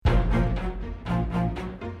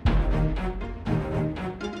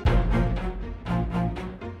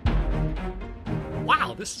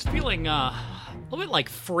This is feeling a little bit like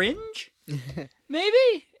Fringe,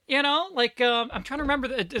 maybe? You know, like I'm trying to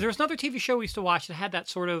remember. There's another TV show we used to watch that had that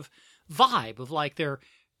sort of vibe of like they're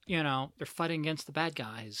fighting against the bad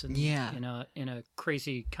guys, and in a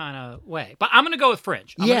crazy kind of way. But I'm gonna go with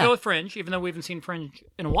Fringe. I'm gonna go with Fringe, even though we haven't seen Fringe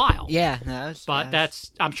in a while. Yeah,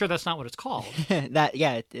 I'm sure that's not what it's called.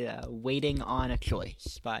 Waiting on a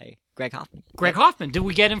Choice by Greg Hoffman. Greg Hoffman. Did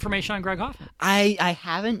we get information on Greg Hoffman? I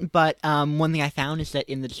haven't, but one thing I found is that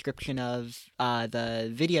in the description of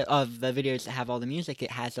the videos that have all the music,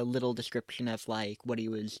 it has a little description of like what he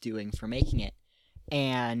was doing for making it.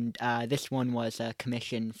 And this one was a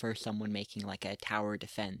commission for someone making like a tower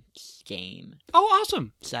defense game. Oh,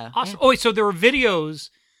 awesome! So awesome. Yeah. Oh, wait, so there were videos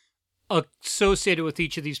associated with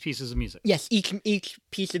each of these pieces of music. Yes, each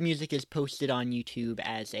piece of music is posted on YouTube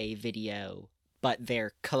as a video, but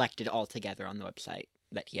they're collected all together on the website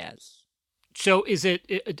that he has. So is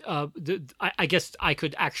I guess I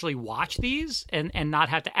could actually watch these and not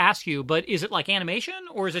have to ask you, but is it like animation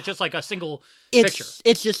or is it just like a single picture?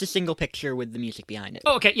 It's just a single picture with the music behind it.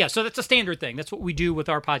 Oh, okay, yeah, so that's a standard thing. That's what we do with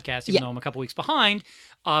our podcast, even though I'm a couple weeks behind,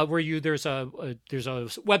 where there's a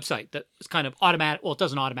website that is kind of automatic. Well, it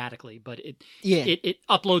doesn't automatically, but it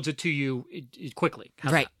uploads it to you quickly.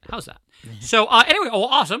 How's that? So anyway,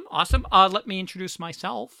 awesome. Let me introduce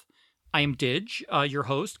myself. I am Didge, your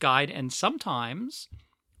host, guide, and sometimes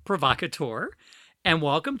provocateur, and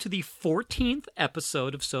welcome to the 14th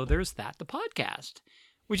episode of So There's That, the podcast,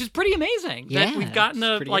 which is pretty amazing that we've gotten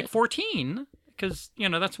to like 14, because,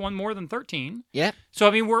 that's one more than 13. Yeah. So,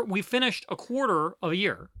 I mean, we finished a quarter of a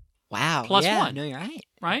year. Wow. Plus one. No, you're right.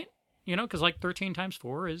 Right? Because like 13 times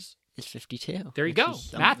 4 is... It's 52. There you go.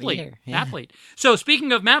 Mathlete. Yeah. Mathlete. So,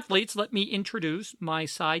 speaking of mathletes, let me introduce my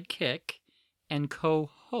sidekick and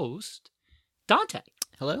co-host, Dante.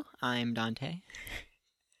 Hello, I'm Dante.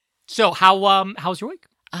 So how's your week?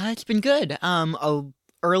 It's been good. One of the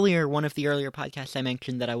earlier podcasts I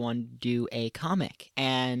mentioned that I wanted to do a comic,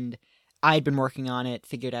 and I'd been working on it,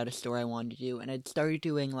 figured out a story I wanted to do, and I'd started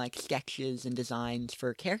doing like sketches and designs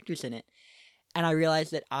for characters in it, and I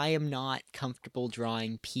realized that I am not comfortable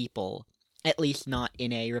drawing people, at least not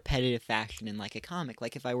in a repetitive fashion in like a comic.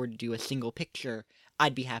 Like if I were to do a single picture,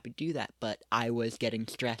 I'd be happy to do that, but I was getting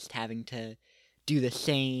stressed having to do the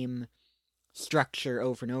same structure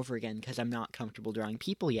over and over again because I'm not comfortable drawing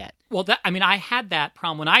people yet. Well, I had that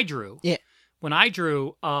problem when I drew. Yeah. When I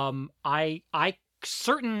drew, I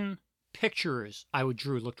certain pictures I would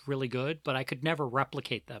drew looked really good, but I could never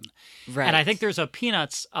replicate them. Right. And I think there's a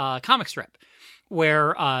Peanuts comic strip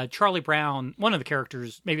where Charlie Brown, one of the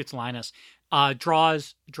characters, maybe it's Linus,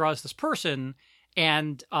 draws this person.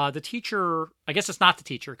 And the teacher, I guess it's not the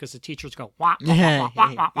teacher because the teachers go, wah, wah, wah,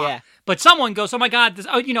 wah, wah, wah. Yeah. But someone goes, oh my God,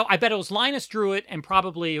 I bet it was Linus drew it, and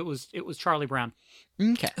probably it was Charlie Brown.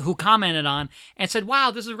 Okay. Who commented on and said,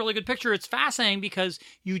 wow, this is a really good picture. It's fascinating because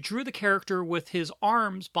you drew the character with his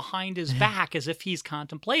arms behind his back as if he's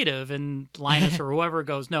contemplative. And Linus or whoever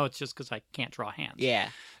goes, no, it's just because I can't draw hands. Yeah.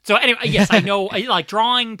 So anyway, yes, I know, like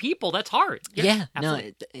drawing people, that's hard. Yeah.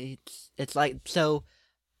 Absolutely. No, it's like, so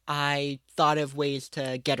I thought of ways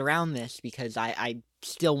to get around this because I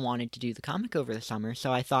still wanted to do the comic over the summer.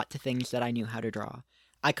 So I thought to things that I knew how to draw.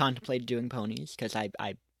 I contemplated doing ponies because I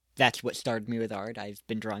that's what started me with art. I've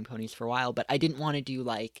been drawing ponies for a while, but I didn't want to do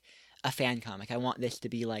like a fan comic. I want this to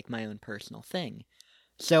be like my own personal thing.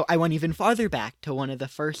 So I went even farther back to one of the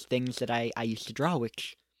first things that I used to draw,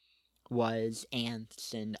 which was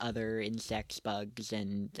ants and other insects, bugs,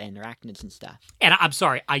 and arachnids and stuff. And I'm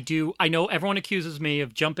sorry, I know everyone accuses me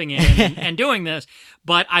of jumping in and doing this,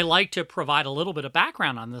 but I like to provide a little bit of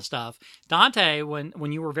background on this stuff. Dante,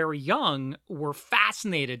 when you were very young, were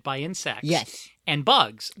fascinated by insects and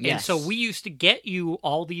bugs. Yes. And so we used to get you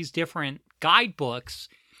all these different guidebooks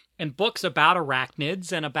and books about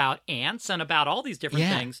arachnids and about ants and about all these different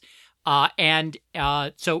things.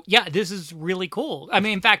 So this is really cool. I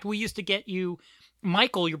mean, in fact, we used to get you,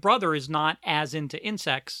 Michael, your brother, is not as into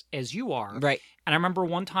insects as you are. Right. And I remember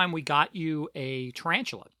one time we got you a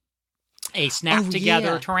tarantula, a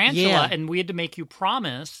snap-together tarantula, and we had to make you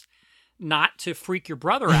promise not to freak your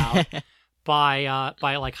brother out by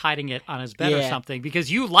like hiding it on his bed or something,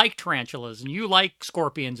 because you like tarantulas and you like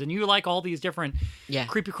scorpions and you like all these different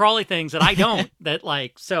creepy crawly things that I don't.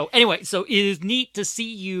 So it is neat to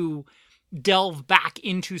see you delve back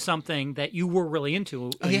into something that you were really into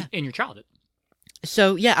in your childhood.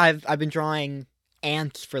 So I've been drawing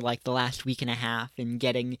ants for like the last week and a half and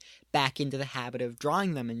getting back into the habit of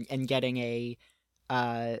drawing them and getting a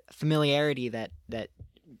familiarity that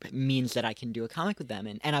means that I can do a comic with them.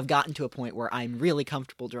 And I've gotten to a point where I'm really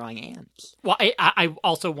comfortable drawing ants. Well, I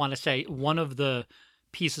also want to say one of the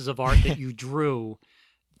pieces of art that you drew,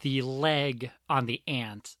 the leg on the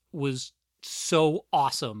ant was so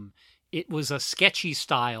awesome. It was a sketchy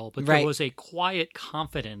style, but there was a quiet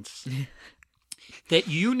confidence that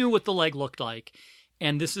you knew what the leg looked like,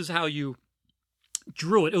 and this is how you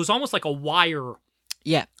drew it. It was almost like a wire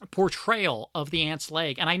portrayal of the ant's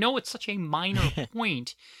leg. And I know it's such a minor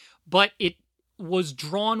point, but it was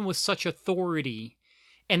drawn with such authority.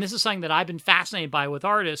 And this is something that I've been fascinated by with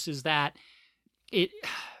artists, is that and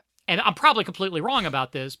I'm probably completely wrong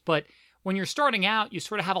about this, but when you're starting out, you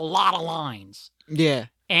sort of have a lot of lines. Yeah.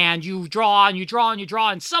 And you draw and you draw and you draw,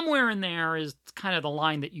 and somewhere in there is kind of the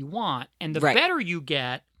line that you want. And the better you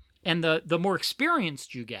get, and the more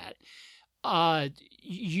experienced you get,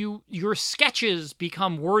 your sketches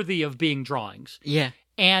become worthy of being drawings. Yeah.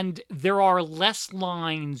 And there are less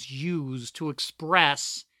lines used to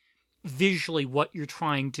express visually what you're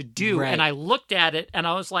trying to do. Right. And I looked at it and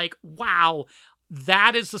I was like, wow,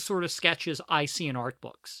 that is the sort of sketches I see in art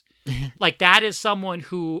books. Like, that is someone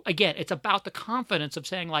who, again, it's about the confidence of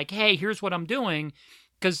saying, like, hey, here's what I'm doing.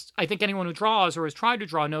 Because I think anyone who draws or has tried to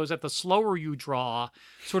draw knows that the slower you draw,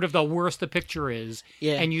 sort of the worse the picture is.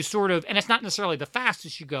 Yeah. And you sort of, and it's not necessarily the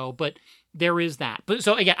fastest you go, but there is that. But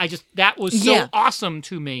so again, that was so awesome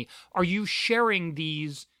to me. Are you sharing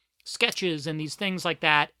these sketches and these things like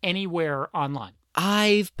that anywhere online?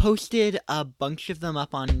 I've posted a bunch of them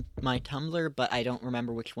up on my Tumblr, but I don't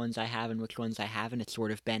remember which ones I have and which ones I haven't. It's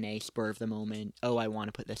sort of been a spur of the moment, I want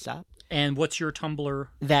to put this up. And what's your Tumblr?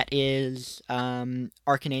 That is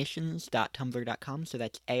arkenations.tumblr.com, so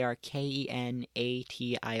that's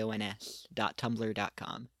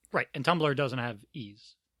ARKENATIONS.tumblr.com. Right, and Tumblr doesn't have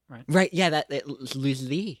E's, right? Right, yeah, it loses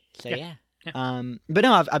the E, so yeah. But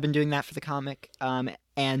no, I've been doing that for the comic, and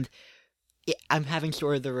I'm having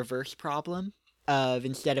sort of the reverse problem of,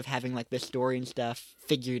 instead of having like the story and stuff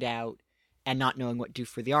figured out and not knowing what to do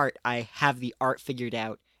for the art, I have the art figured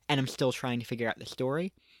out and I'm still trying to figure out the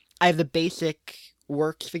story. I have the basic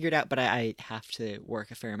works figured out, but I have to work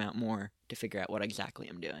a fair amount more to figure out what exactly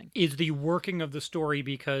I'm doing. Is the working of the story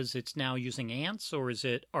because it's now using ants, or is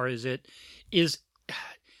the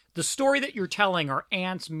story that you're telling, are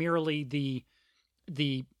ants merely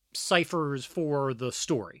the ciphers for the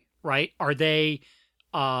story, right? Are they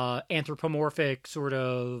anthropomorphic, sort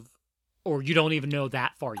of, or you don't even know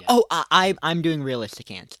that far yet? Oh, I'm doing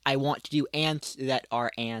realistic ants. I want to do ants that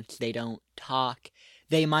are ants. They don't talk.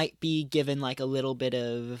 They might be given like a little bit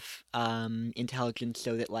of intelligence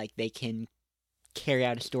so that like they can carry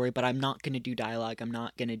out a story, but I'm not going to do dialogue. I'm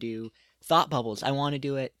not going to do thought bubbles. I want to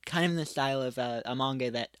do it kind of in the style of a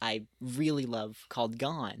manga that I really love called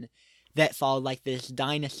Gone, that followed like this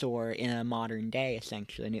dinosaur in a modern day,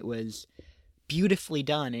 essentially, and it was beautifully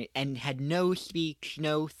done and had no speech,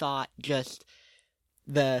 no thought, just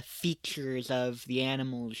the features of the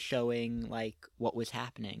animals showing like what was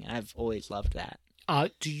happening. I've always loved that.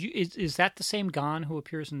 Is that the same Gon who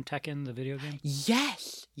appears in Tekken, the video game?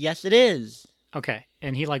 Yes, it is. Okay,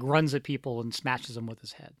 and he like runs at people and smashes them with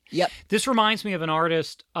his head. Yep. This reminds me of an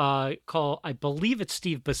artist called, I believe it's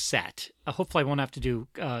Steve Bissette. Hopefully I won't have to do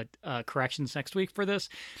corrections next week for this.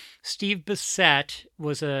 Steve Bissette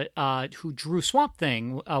was who drew Swamp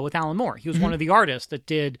Thing with Alan Moore. He was one of the artists that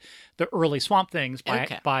did the early Swamp Things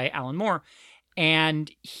by Alan Moore. And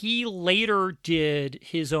he later did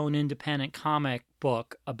his own independent comic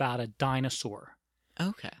book about a dinosaur.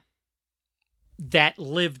 Okay. That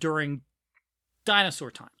lived during dinosaur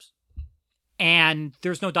times, and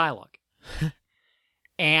there's no dialogue.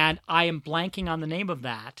 And I am blanking on the name of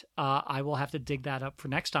that. I will have to dig that up for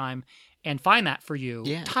next time and find that for you.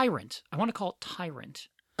 Yeah. Tyrant. I want to call it Tyrant.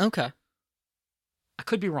 Okay. I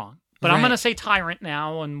could be wrong, but I'm going to say Tyrant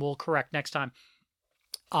now, and we'll correct next time.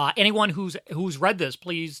 Anyone who's read this,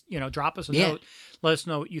 please, drop us a note. Let us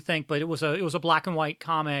know what you think. But it was a black and white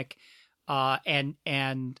comic. And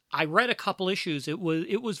I read a couple issues. It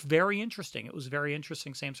was very interesting. It was very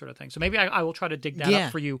interesting, same sort of thing. So maybe I will try to dig that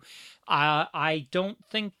up for you. I don't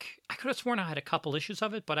think, I could have sworn I had a couple issues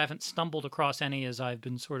of it, but I haven't stumbled across any as I've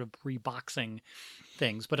been sort of reboxing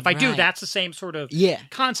things. But if I do, that's the same sort of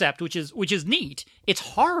concept, which is neat. It's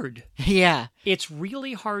hard. Yeah. It's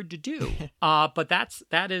really hard to do. But that's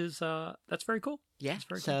very cool. Yeah.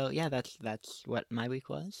 Very cool. So that's what my week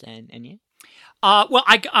was, and yeah. Well,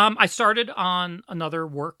 I started on another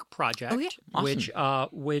work project, awesome.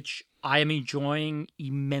 which I am enjoying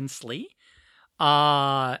immensely.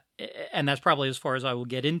 And that's probably as far as I will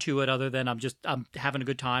get into it, other than I'm having a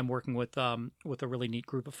good time working with a really neat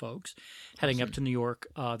group of folks, heading up to New York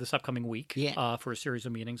this upcoming week for a series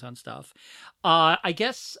of meetings on stuff. I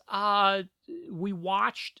guess we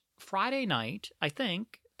watched Friday night, I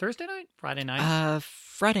think. Thursday night? Friday night?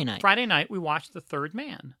 Friday night. Friday night, we watched The Third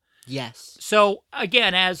Man. Yes. So,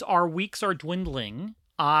 again, as our weeks are dwindling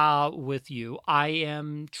with you, I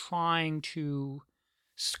am trying to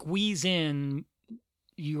squeeze in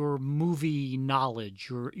your movie knowledge,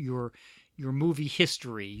 your movie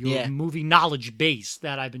history, your movie knowledge base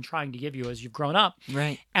that I've been trying to give you as you've grown up.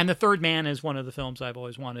 Right. And The Third Man is one of the films I've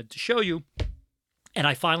always wanted to show you. And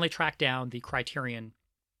I finally tracked down the Criterion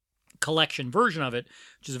Collection version of it,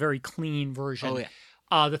 which is a very clean version. Oh, yeah.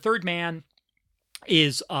 The Third Man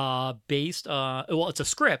is based, it's a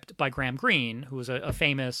script by Graham Greene, who was a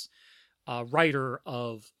famous writer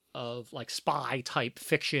of like spy type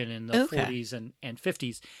fiction in the 40s and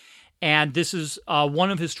 50s. And this is one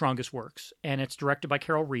of his strongest works. And it's directed by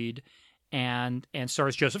Carol Reed and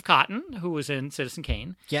stars Joseph Cotten, who was in Citizen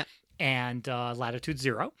Kane. Yeah. And Latitude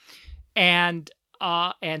Zero. And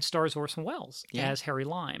stars Orson Welles as Harry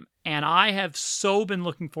Lime. And I have so been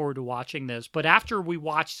looking forward to watching this. But after we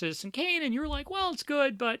watched Citizen Kane, and you're like, well, it's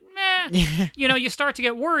good, but meh. You start to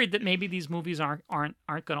get worried that maybe these movies aren't going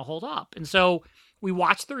to hold up. And so we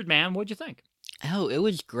watched Third Man. What'd you think? Oh, it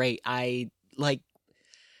was great. There's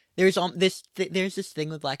this thing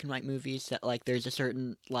with black and white movies that like there's a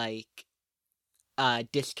certain like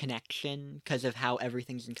disconnection because of how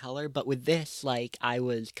everything's in color, but with this, like, I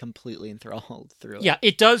was completely enthralled through it. Yeah,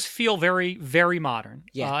 it does feel very, very modern.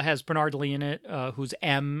 Yeah. It has Bernard Lee in it, who's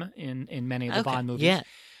M in many of the Bond movies.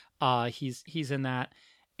 Yeah. He's in that.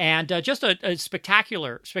 And just a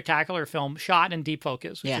spectacular film shot in deep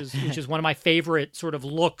focus, which is one of my favorite sort of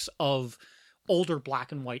looks of older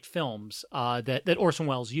black and white films that Orson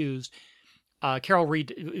Welles used. Carol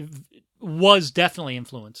Reed was definitely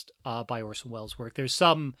influenced by Orson Welles' work. There's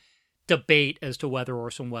some debate as to whether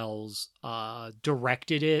Orson Welles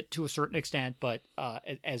directed it to a certain extent, but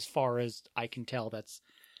as far as I can tell, that's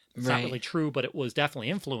not really true, but it was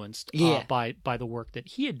definitely influenced by the work that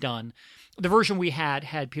he had done. The version we had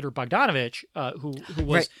Peter Bogdanovich, who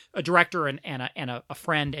was a director and a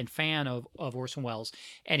friend and fan of Orson Welles,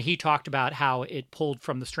 and he talked about how it pulled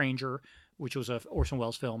from The Stranger, which was a Orson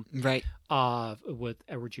Welles film, right? With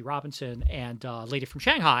Edward G. Robinson, and Lady from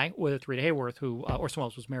Shanghai with Rita Hayworth, who Orson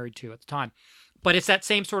Welles was married to at the time. But it's that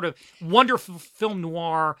same sort of wonderful film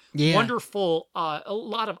noir, wonderful, a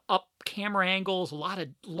lot of up camera angles, a lot of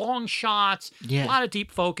long shots, a lot of deep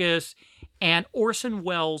focus, and Orson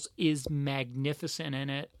Welles is magnificent in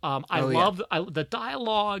it. I love the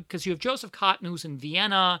dialogue because you have Joseph Cotten, who's in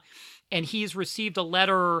Vienna, and he's received a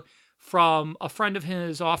letter from a friend of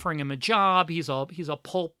his offering him a job. He's a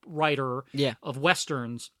pulp writer of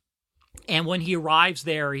Westerns. And when he arrives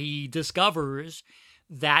there, he discovers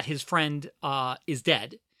that his friend is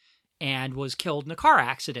dead and was killed in a car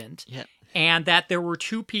accident. Yeah. And that there were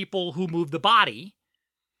two people who moved the body,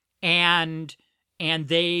 and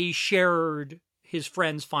they shared his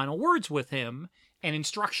friend's final words with him and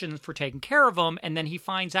instructions for taking care of him. And then he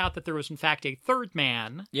finds out that there was, in fact, a third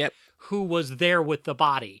man who was there with the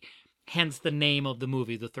body. Hence the name of the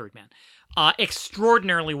movie, The Third Man.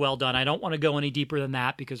 Extraordinarily well done. I don't want to go any deeper than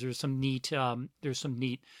that because there's some neat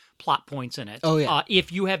plot points in it. Oh, yeah.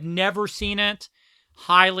 If you have never seen it,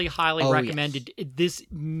 highly recommended. Yes. This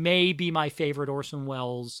may be my favorite Orson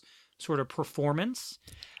Welles sort of performance.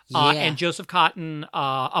 And Joseph Cotten,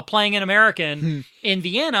 playing an American in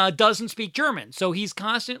Vienna, doesn't speak German. So he's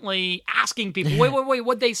constantly asking people, wait,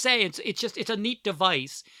 what'd they say? It's a neat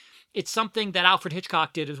device. It's something that Alfred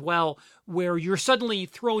Hitchcock did as well, where you're suddenly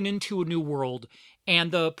thrown into a new world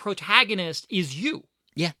and the protagonist is you.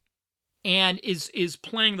 Yeah. And is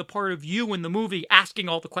playing the part of you in the movie, asking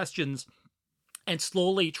all the questions and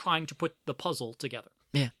slowly trying to put the puzzle together.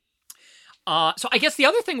 Yeah. So I guess the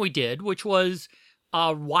other thing we did, which was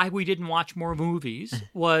why we didn't watch more movies,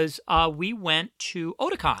 was we went to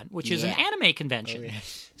Otakon, which is an anime convention. Oh, yeah.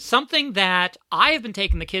 Something that I have been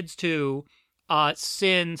taking the kids to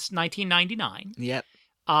since 1999. Yep.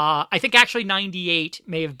 I think actually 98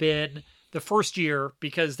 may have been the first year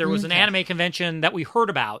because there was an anime convention that we heard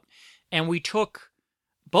about, and we took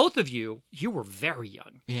both of you. You were very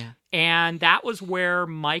young. Yeah. And that was where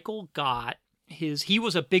Michael got he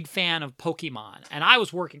was a big fan of Pokemon, and I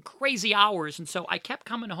was working crazy hours, and so I kept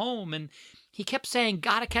coming home, and he kept saying,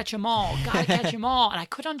 gotta catch them all, and I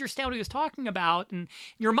couldn't understand what he was talking about, and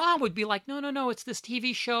your mom would be like, no, it's this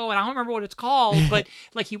TV show, and I don't remember what it's called, but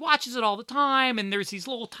like he watches it all the time, and there's these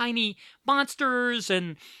little tiny monsters,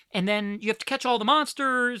 and then you have to catch all the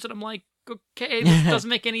monsters, and I'm like, okay, this doesn't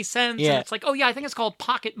make any sense, and it's like, oh yeah, I think it's called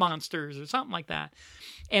Pocket Monsters, or something like that.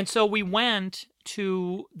 And so we went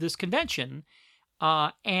to this convention,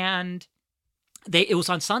 and it was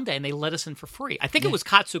on Sunday, and they let us in for free. I think it was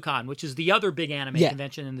Katsucon, which is the other big anime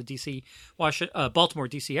convention in the DC, Baltimore,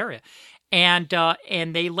 DC area, and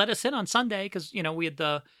they let us in on Sunday because we had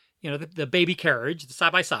the baby carriage, the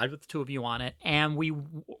side by side with the two of you on it, and we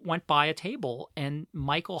went by a table, and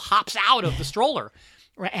Michael hops out of the stroller.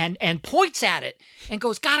 And points at it and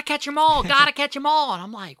goes, "Gotta catch them all, gotta catch them all." And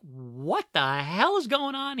I'm like, "What the hell is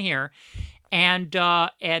going on here?" And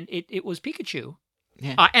it was Pikachu.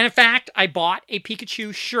 Yeah. And in fact, I bought a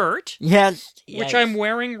Pikachu shirt, which I'm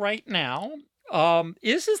wearing right now.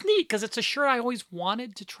 This is neat because it's a shirt I always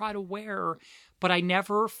wanted to try to wear, but I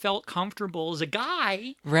never felt comfortable as a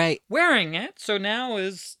guy wearing it. So now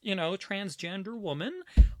as, a transgender woman,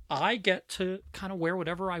 I get to kind of wear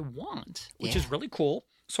whatever I want, which is really cool.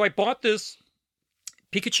 So I bought this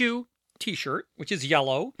Pikachu t-shirt, which is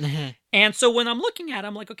yellow. And so when I'm looking at it,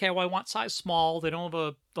 I'm like, okay, well, I want size small. They don't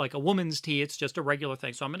have a woman's tee. It's just a regular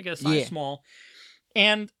thing. So I'm going to get a size small.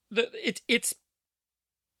 And it's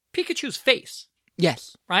Pikachu's face.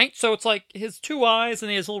 Yes. Right? So it's like his two eyes and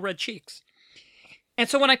his little red cheeks. And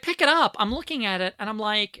so when I pick it up, I'm looking at it and I'm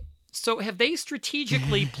like, so have they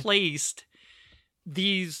strategically placed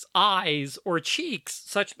these eyes or cheeks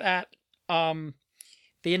such that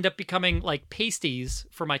they end up becoming like pasties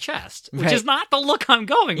for my chest, which is not the look I'm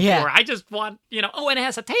going for. I just want, and it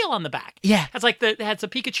has a tail on the back. Yeah. It's like it has a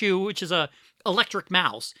Pikachu, which is a electric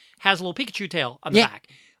mouse, has a little Pikachu tail on the back,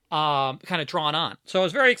 kind of drawn on. So I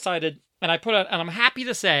was very excited, and I put it, and I'm happy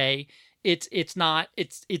to say it's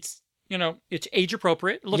age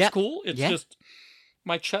appropriate. It looks cool. It's just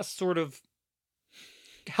my chest sort of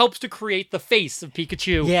helps to create the face of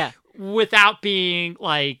Pikachu without being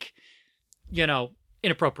like,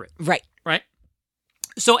 inappropriate. Right.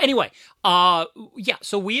 So anyway,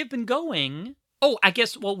 so we have been going. Oh, I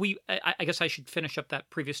guess I should finish up that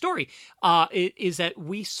previous story. Is that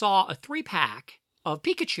we saw a 3-pack of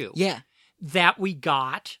Pikachu. That we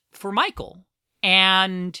got for Michael.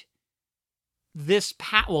 And this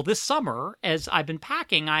summer, as I've been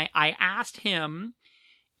packing, I asked him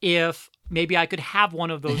if maybe I could have one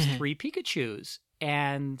of those 3 Pikachus.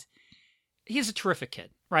 And he's a terrific kid,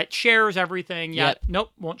 right? Shares everything. Nope,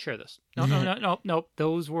 won't share this. No.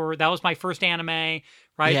 That was my first anime,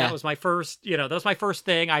 right? That was my first, that was my first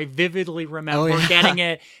thing. I vividly remember getting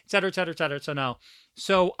it, et cetera, et cetera, et cetera. So no.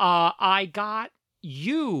 So I got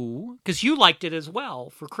you, because you liked it as well,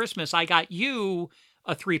 for Christmas. I got you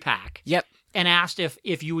a 3-pack. And asked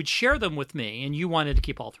if you would share them with me, and you wanted to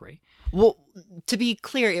keep all 3. Well, to be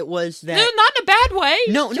clear, it was that... No, not in a bad way.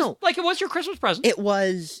 No. Like it was your Christmas present. It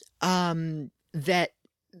was that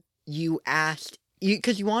you asked...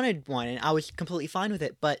 Because you wanted one, and I was completely fine with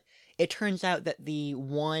it, but it turns out that the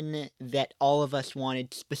one that all of us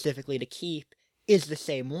wanted specifically to keep is the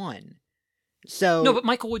same one. So... No, but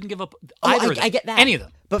Michael wouldn't give up either of them. I get that. Any of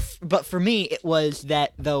them. But for me, it was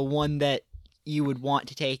that the one that you would want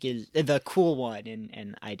to take is the cool one,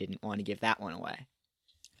 and I didn't want to give that one away.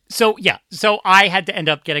 So I had to end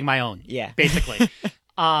up getting my own. Basically.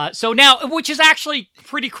 So now, which is actually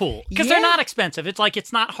pretty cool because they're not expensive. It's like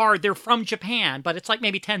it's not hard. They're from Japan, but it's like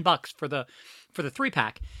maybe $10 for the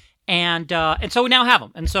 3-pack, and so we now have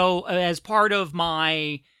them. And so as part of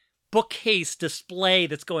my bookcase display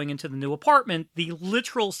that's going into the new apartment, the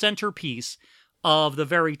literal centerpiece of the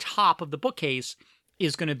very top of the bookcase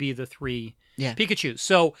is going to be the 3 Pikachu.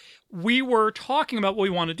 So we were talking about what we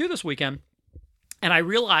want to do this weekend, and I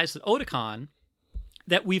realized that Otakon,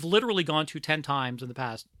 that we've literally gone to 10 times in the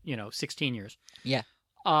past, 16 years,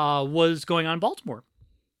 was going on in Baltimore,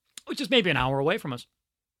 which is maybe an hour away from us.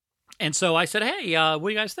 And so I said, hey, what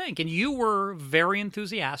do you guys think? And you were very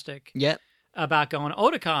enthusiastic about going to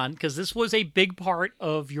Otakon, because this was a big part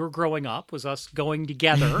of your growing up, was us going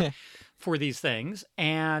together for these things.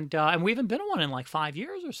 And we haven't been to one in like 5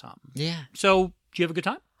 years or something. Yeah. So, did you have a good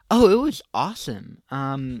time? Oh, it was awesome.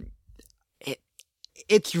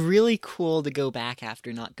 It's really cool to go back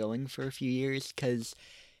after not going for a few years, because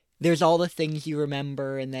there's all the things you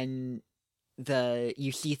remember, and then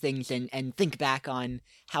you see things and think back on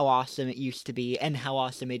how awesome it used to be and how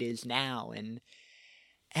awesome it is now.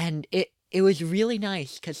 And it was really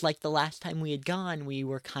nice, because like the last time we had gone, we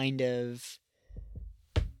were kind of...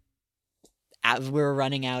 we were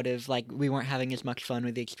running out of, like, we weren't having as much fun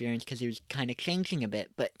with the experience because it was kind of changing a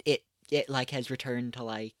bit, but it like has returned to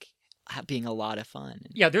like being a lot of fun.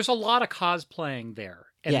 Yeah, there's a lot of cosplaying there,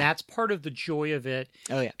 and that's part of the joy of it.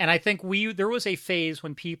 Oh yeah. And I think there was a phase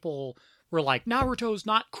when people were like, Naruto's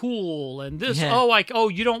not cool, and this,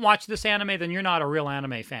 you don't watch this anime, then you're not a real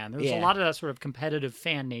anime fan. There's a lot of that sort of competitive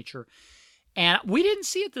fan nature. And we didn't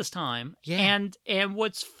see it this time. Yeah. And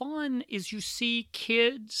what's fun is you see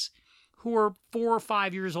kids who are 4 or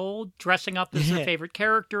 5 years old dressing up as their favorite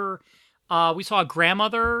character. We saw a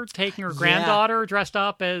grandmother taking her granddaughter dressed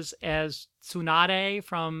up as Tsunade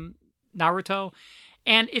from Naruto.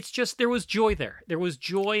 And it's just, there was joy there. There was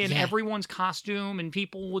joy in everyone's costume, and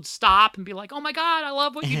people would stop and be like, oh my God, I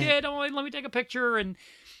love what you did. Oh, let me take a picture.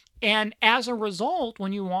 And as a result,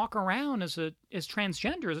 when you walk around as a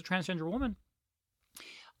transgender woman,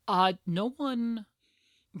 no one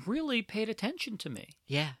really paid attention to me.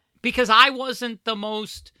 Yeah. Because I wasn't the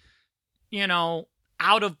most,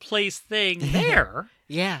 out of place thing there.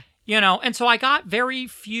 Yeah. And so I got very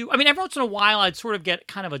few. I mean, every once in a while, I'd sort of get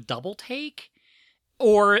kind of a double take.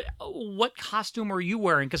 Or what costume are you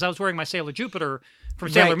wearing? Because I was wearing my Sailor Jupiter from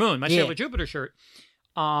Sailor Moon, my Sailor Jupiter shirt.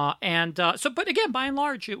 But again, by and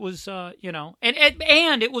large, it was, and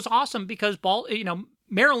it was awesome because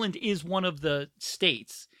Maryland is one of the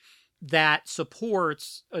states that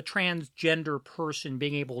supports a transgender person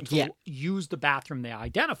being able to use the bathroom they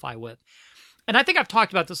identify with. And I think I've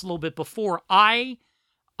talked about this a little bit before. I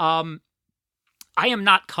am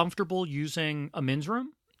not comfortable using a men's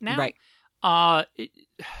room now. Right.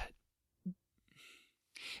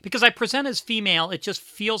 Because I present as female, it just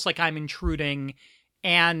feels like I'm intruding,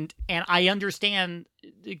 and I understand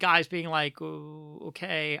the guys being like, oh,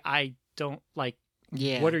 okay, I don't like,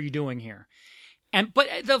 what are you doing here? But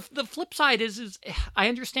the flip side is I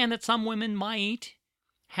understand that some women might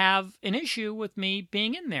have an issue with me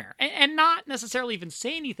being in there and not necessarily even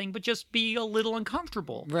say anything, but just be a little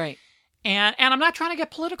uncomfortable. Right. And I'm not trying to get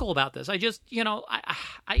political about this. I just,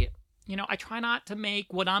 I try not to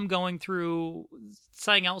make what I'm going through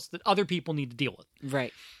something else that other people need to deal with.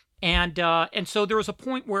 Right. And so there was a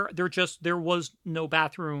point where there was no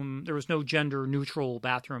bathroom, there was no gender neutral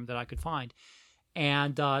bathroom that I could find.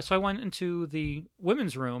 And so I went into the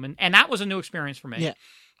women's room, and that was a new experience for me. Yeah.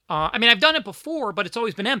 I mean, I've done it before, but it's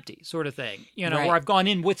always been empty, sort of thing. Where I've gone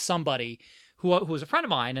in with somebody who was a friend of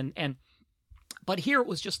mine, but here it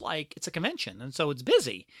was just like it's a convention, and so it's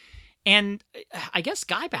busy. And I guess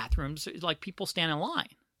guy bathrooms, like people stand in line.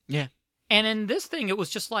 Yeah. And in this thing, it was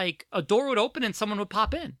just like a door would open and someone would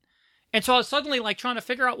pop in. And so I was suddenly like trying to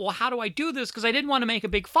figure out, well, how do I do this? Because I didn't want to make a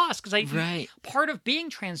big fuss. Because part of being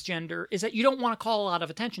transgender is that you don't want to call a lot of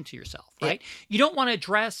attention to yourself, right? Yeah. You don't want to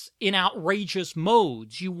dress in outrageous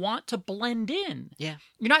modes. You want to blend in. Yeah.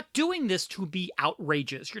 You're not doing this to be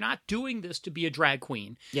outrageous. You're not doing this to be a drag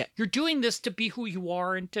queen. Yeah. You're doing this to be who you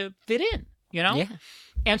are and to fit in, Yeah.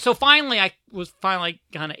 And so finally, I was kind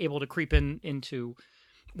of able to creep into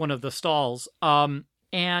one of the stalls. And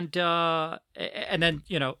then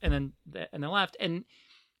left, and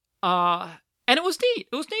it was neat.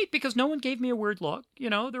 It was neat because no one gave me a weird look.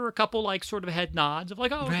 There were a couple like sort of head nods of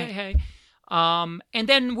like, oh, okay, hey. And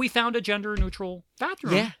then we found a gender neutral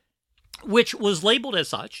bathroom, which was labeled as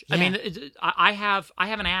such. Yeah. I mean, I have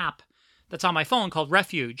an app that's on my phone called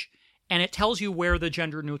Refuge, and it tells you where the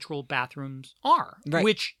gender neutral bathrooms are,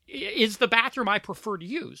 which is the bathroom I prefer to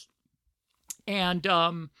use,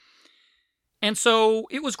 And so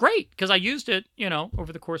it was great because I used it,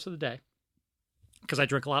 over the course of the day because I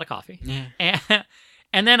drink a lot of coffee. Yeah.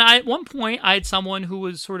 And then at one point I had someone who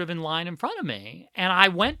was sort of in line in front of me, and I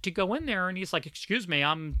went to go in there, and he's like, "Excuse me,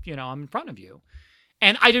 I'm in front of you."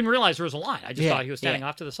 And I didn't realize there was a line. I just thought he was standing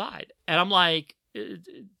off to the side. And I'm like,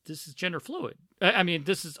 this is gender fluid.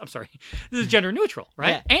 This is gender neutral,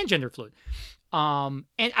 right? Yeah. And gender fluid. And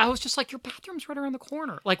I was just like, your bathroom's right around the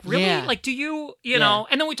corner. Like, really? Yeah. Like, do you know?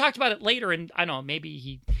 And then we talked about it later, and I don't know, maybe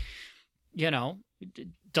he,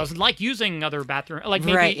 doesn't like using other bathroom. Like,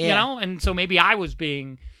 maybe, and so maybe I was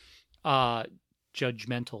being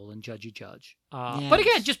judgmental and judge. But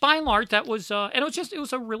again, just by and large, that was, and it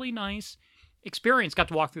was a really nice experience. Got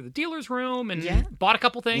to walk through the dealer's room and bought a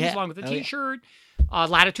couple things along with a t-shirt.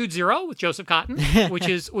 Latitude Zero with Joseph Cotten,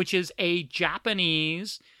 which is a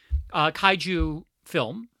Japanese kaiju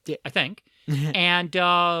film, I think. And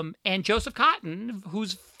Joseph Cotten,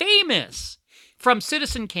 who's famous from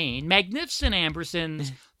Citizen Kane, Magnificent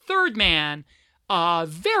Ambersons, Third Man,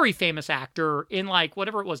 very famous actor in like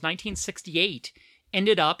whatever it was, 1968,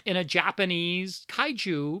 ended up in a Japanese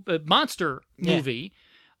kaiju monster movie.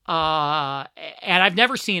 And I've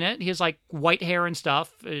never seen it. He has like white hair and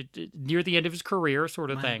stuff near the end of his career sort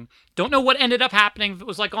of thing. Don't know what ended up happening. If it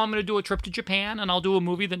was like, oh, I'm going to do a trip to Japan and I'll do a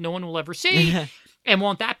movie that no one will ever see. And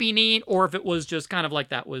won't that be neat? Or if it was just kind of like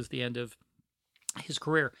that was the end of his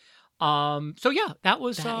career. So yeah, that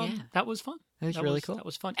was fun. That was really cool. That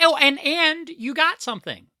was fun. Oh, and you got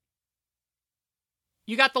something.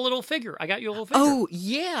 You got the little figure. I got you a little figure. Oh,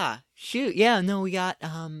 yeah. Shoot. Yeah, no, we got,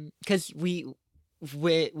 because we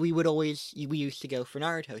used to go for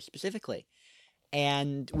Naruto specifically.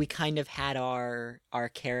 and we kind of had our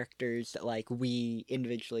characters that like we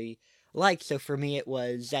individually liked. So for me, it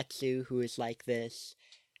was Zetsu, who is like this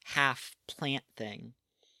half plant thing,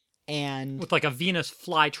 and with like a Venus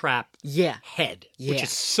flytrap head, which is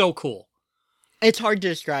so cool. It's hard to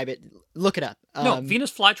describe it. Look it up. No,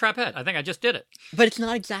 Venus flytrap head. I think I just did it. But it's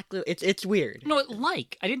not exactly... It's weird. No, I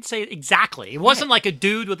didn't say it exactly. It wasn't like a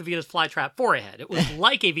dude with a Venus flytrap for a head. It was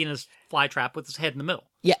like a Venus flytrap with his head in the middle.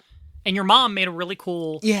 Yeah. And your mom made a really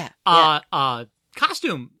cool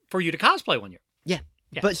costume for you to cosplay one year. Yeah.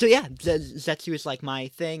 But so yeah, Zetsu is like my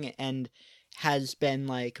thing and has been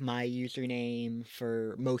like my username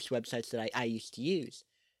for most websites that I used to use.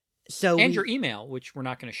 And your email, which we're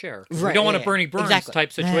not going to share. Right, we don't want a Bernie Burns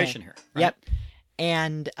type situation here. Right? Yep.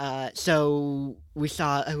 And so we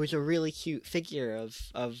saw it was a really cute figure of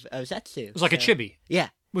Zetsu. It was like a chibi. Yeah.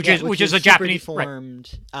 Which is a Japanese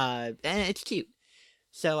deformed. And it's cute.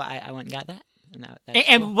 So I went and got that.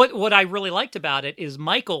 And what I really liked about it is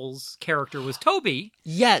Michael's character was Toby.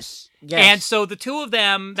 Yes. And so the two of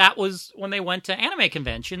them, that was when they went to anime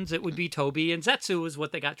conventions, it would be Toby and Zetsu is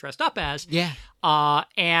what they got dressed up as. Yeah.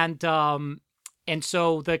 And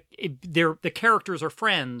so the characters are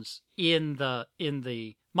friends in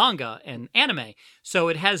the manga and anime. So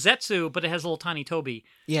it has Zetsu, but it has a little tiny Toby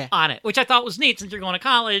on it, which I thought was neat since you're going to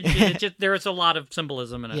college. And there's a lot of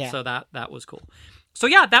symbolism in it. So that was cool. So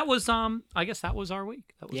yeah, that was I guess that was our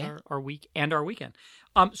week. That was our week and our weekend.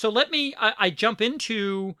 So let me I jump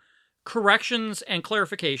into corrections and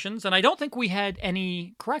clarifications, and I don't think we had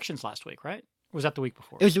any corrections last week, right? Or was that the week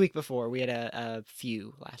before? It was the week before. We had a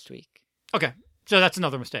few last week. Okay, so that's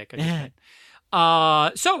another mistake I just made.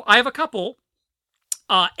 So I have a couple,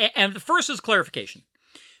 and the first is clarification.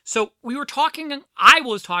 So I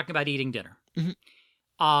was talking about eating dinner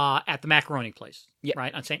at the macaroni place,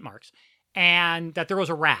 right, on St. Mark's. And that there was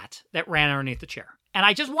a rat that ran underneath the chair. And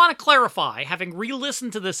I just want to clarify, having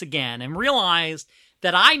re-listened to this again and realized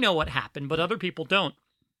that I know what happened, but other people don't.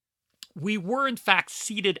 We were, in fact,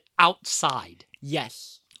 seated outside.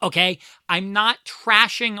 Yes. Okay? I'm not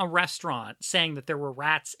trashing a restaurant saying that there were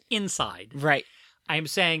rats inside. Right. I'm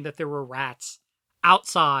saying that there were rats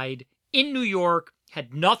outside in New York,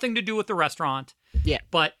 had nothing to do with the restaurant. Yeah.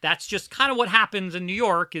 But that's just kind of what happens in New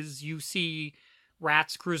York is you see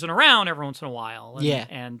rats cruising around every once in a while.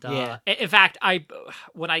 And, in fact,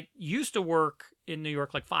 when I used to work in New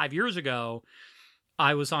York like 5 years ago,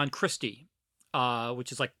 I was on Christie,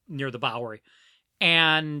 which is like near the Bowery.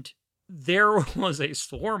 And there was a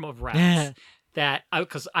swarm of rats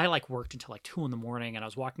because I like worked until like 2 a.m. and I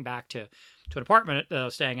was walking back to an apartment that I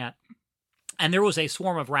was staying at. And there was a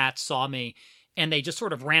swarm of rats saw me and they just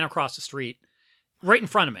sort of ran across the street right in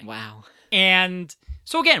front of me. Wow. And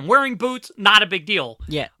so again, wearing boots, not a big deal.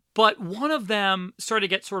 Yeah. But one of them started to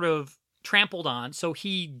get sort of trampled on. So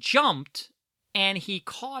he jumped and he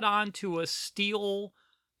caught onto a steel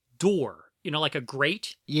door, like a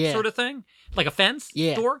grate sort of thing, like a fence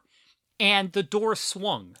door. And the door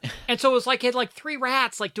swung. And so it was like, it had like 3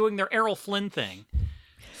 rats like doing their Errol Flynn thing.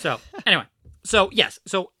 So anyway, so yes.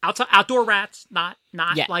 So outdoor rats, not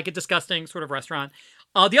like a disgusting sort of restaurant.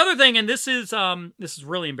 The other thing, and this is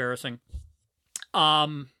really embarrassing.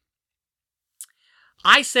 I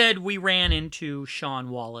said we ran into Sean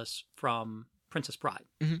Wallace from Princess Bride.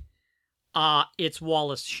 Mm-hmm. It's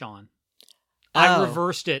Wallace Sean. I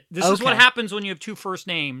reversed it. This is what happens when you have 2 first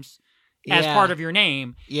names as part of your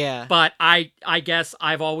name. Yeah. But I guess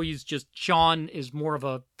I've always just, Sean is more of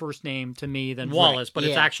a first name to me than Wallace, but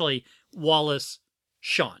it's actually Wallace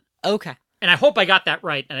Sean. Okay. And I hope I got that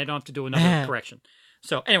right and I don't have to do another correction.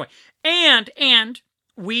 So anyway, and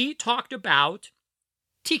we talked about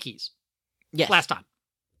tikis last time.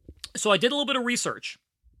 So I did a little bit of research.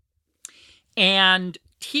 And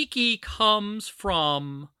tiki comes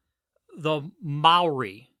from the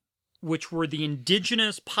Maori, which were the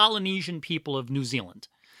indigenous Polynesian people of New Zealand.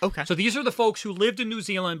 Okay. So these are the folks who lived in New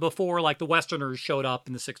Zealand before like the Westerners showed up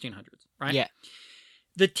in the 1600s, right? Yeah.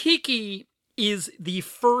 The tiki is the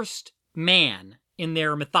first man in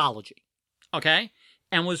their mythology, okay?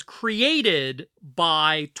 And was created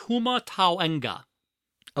by Tuma Tauenga.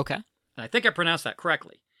 Okay. And I think I pronounced that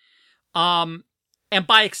correctly. And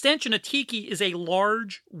by extension, a tiki is a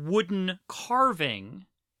large wooden carving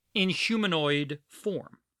in humanoid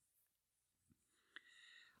form.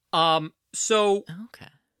 So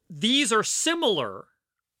these are similar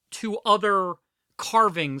to other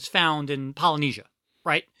carvings found in Polynesia,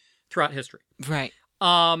 right? Throughout history. Right.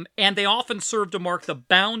 And they often serve to mark the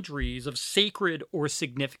boundaries of sacred or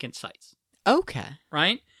significant sites. Okay.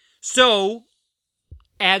 Right? So,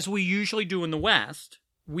 as we usually do in the West,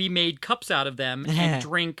 we made cups out of them and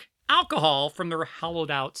drink alcohol from their hollowed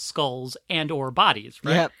out skulls and or bodies,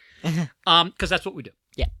 right? Yep. Because that's what we do.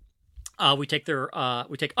 Yeah. We take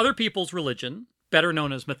other people's religion, better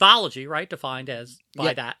known as mythology, right, defined as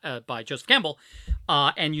by Joseph Campbell,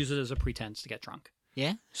 and use it as a pretense to get drunk.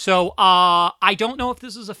 Yeah. So I don't know if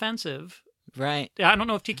this is offensive. Right. I don't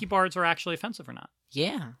know if tiki bards are actually offensive or not.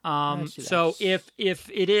 Yeah. So if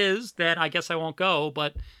it is, then I guess I won't go.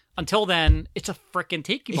 But until then, it's a frickin'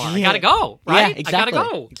 tiki bar. I gotta go, right? Yeah, exactly. I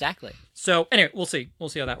gotta go. Exactly. So anyway, we'll see. We'll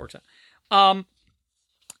see how that works out.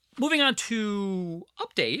 Moving on to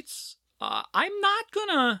updates. I'm not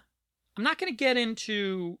gonna get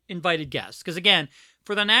into invited guests because again,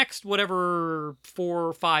 for the next 4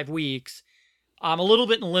 or 5 weeks, I'm a little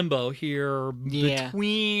bit in limbo here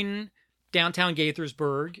between downtown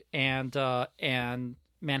Gaithersburg and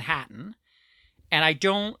Manhattan,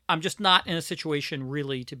 and I'm just not in a situation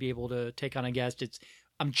really to be able to take on a guest.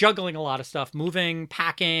 I'm juggling a lot of stuff, moving,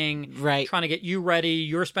 packing, right, trying to get you ready.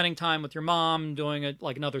 You're spending time with your mom, doing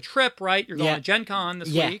another trip, right? You're going to Gen Con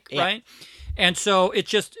this week, right? And so it's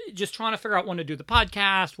just trying to figure out when to do the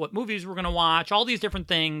podcast, what movies we're going to watch, all these different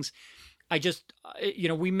things. I just,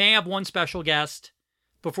 we may have one special guest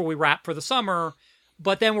before we wrap for the summer,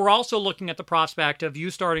 but then we're also looking at the prospect of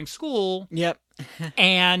you starting school. Yep.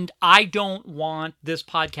 And I don't want this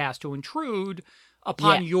podcast to intrude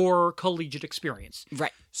upon your collegiate experience.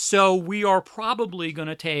 Right. So we are probably going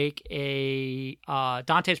to take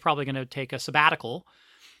Dante's probably going to take a sabbatical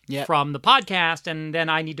from the podcast, and then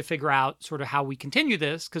I need to figure out sort of how we continue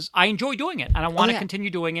this, because I enjoy doing it, and I want to continue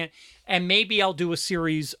doing it, and maybe I'll do a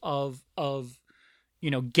series of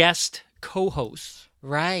guest co-hosts.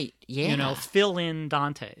 Right, yeah. Fill in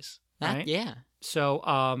Dante's, right? Yeah.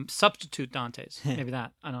 So substitute Dante's, maybe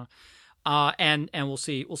that, I don't know. And we'll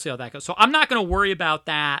see how that goes. So I'm not going to worry about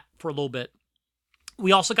that for a little bit.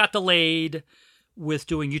 We also got delayed with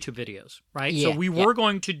doing YouTube videos, right? Yeah, so we were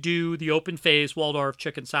going to do the open phase Waldorf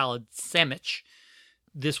chicken salad sandwich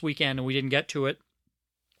this weekend, and we didn't get to it.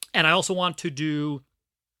 And I also want to do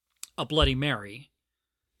a Bloody Mary.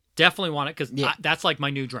 Definitely want it, because that's like my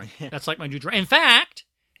new drink. That's like my new drink. In fact,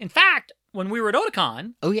 when we were at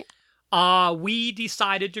Otakon, we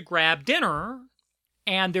decided to grab dinner.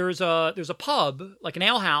 And there's a pub, like an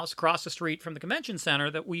ale house across the street from the convention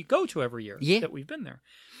center that we go to every year. Yeah. That we've been there.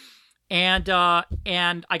 And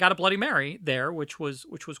I got a Bloody Mary there, which was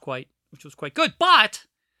quite good. But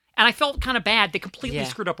I felt kind of bad. They completely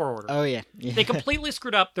screwed up our order. Oh yeah. They completely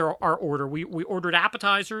screwed up our order. We ordered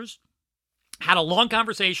appetizers, had a long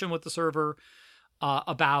conversation with the server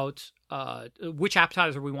about which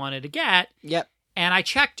appetizer we wanted to get. Yep. And I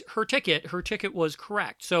checked her ticket. Her ticket was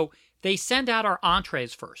correct. So they send out our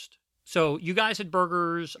entrees first. So you guys had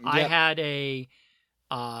burgers. Yep. I had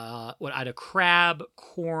I had a crab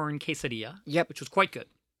corn quesadilla. Yep. Which was quite good.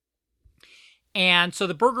 And so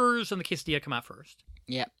the burgers and the quesadilla come out first.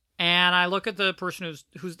 Yep. And I look at the person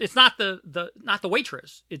who's it's not the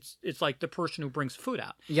waitress. It's like the person who brings food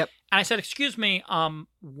out. Yep. And I said, "Excuse me,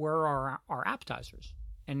 where are our appetizers?"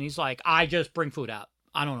 And he's like, "I just bring food out.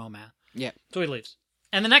 I don't know, man." Yep. So he leaves.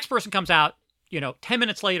 And the next person comes out, 10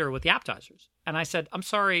 minutes later with the appetizers. And I said, "I'm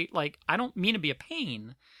sorry, I don't mean to be a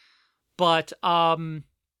pain, but what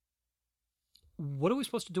are we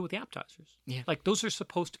supposed to do with the appetizers? Yeah. Those are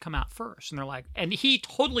supposed to come out first." And they're like, and he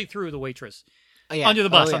totally threw the waitress under the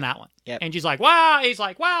bus on that one. Yep. And she's like,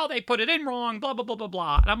 "Wow, they put it in wrong, blah, blah, blah, blah,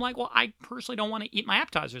 blah." And I'm like, well, I personally don't want to eat my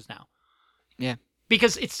appetizers now. Yeah.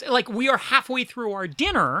 Because it's we are halfway through our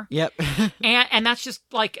dinner. Yep. and that's just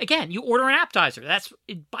again, you order an appetizer. That's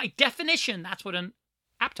by definition, that's what an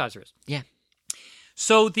appetizer is. Yeah.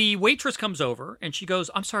 So the waitress comes over and she goes,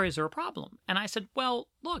 "I'm sorry, is there a problem?" And I said, "Well,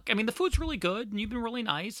 look, I mean, the food's really good and you've been really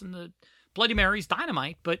nice and the Bloody Mary's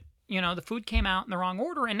dynamite, but the food came out in the wrong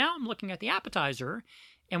order. And now I'm looking at the appetizer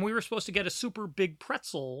and we were supposed to get a super big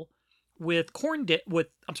pretzel with crab dip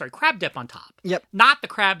on top. Yep. Not the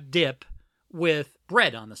crab dip with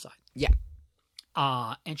bread on the side." Yeah.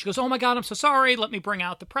 And she goes, "Oh my God, I'm so sorry. Let me bring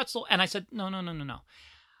out the pretzel." And I said, No.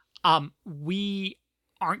 We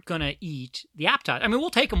aren't going to eat the appetizer. I mean,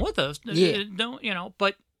 we'll take them with us. Yeah.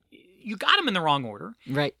 But you got them in the wrong order.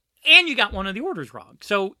 Right. And you got one of the orders wrong.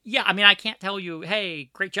 So, yeah, I mean, I can't tell you,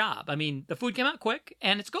 "Hey, great job." I mean, the food came out quick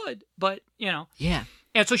and it's good, but, Yeah.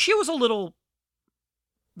 And so she was a little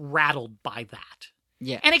rattled by that.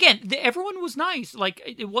 Yeah. And again, everyone was nice.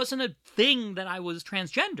 It wasn't a thing that I was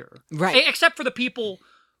transgender. Right. Except for the people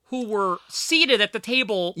who were seated at the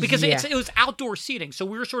table, because it was outdoor seating. So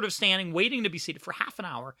we were sort of standing, waiting to be seated for half an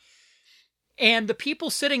hour. And the people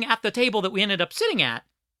sitting at the table that we ended up sitting at,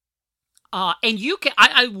 And you can,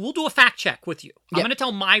 I will do a fact check with you. I'm Yep. going to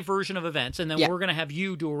tell my version of events, and then Yep. we're going to have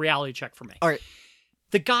you do a reality check for me. All right.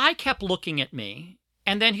 The guy kept looking at me,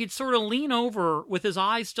 and then he'd sort of lean over with his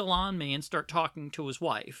eyes still on me and start talking to his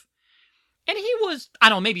wife. And he was, I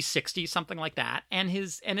don't know, maybe 60, something like that. And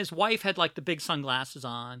his wife had like the big sunglasses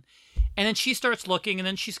on. And then she starts looking, and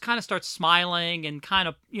then she kind of starts smiling and kind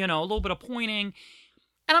of, a little bit of pointing.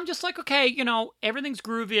 And I'm just like, okay, everything's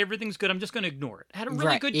groovy, everything's good. I'm just going to ignore it. Had a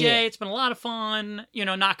really good day. Yeah. It's been a lot of fun.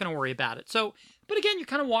 Not going to worry about it. So, but again, you're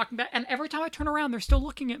kind of walking back, and every time I turn around, they're still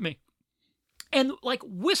looking at me and like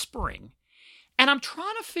whispering. And I'm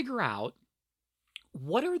trying to figure out,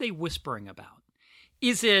 what are they whispering about?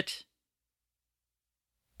 Is it,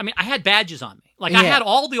 I had badges on me. Like, I had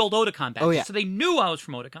all the old Otakon badges, so they knew I was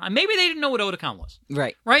from Otakon. Maybe they didn't know what Otakon was.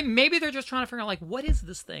 Right. Right? Maybe they're just trying to figure out, like, what is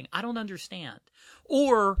this thing? I don't understand.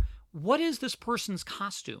 Or, what is this person's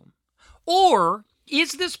costume? Or,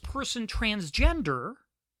 is this person transgender?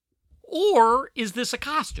 Or, is this a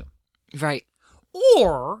costume? Right.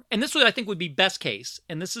 Or, and this would, I think, would be best case,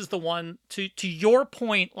 and this is the one, to your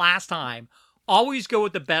point last time, always go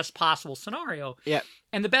with the best possible scenario. Yeah.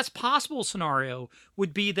 And the best possible scenario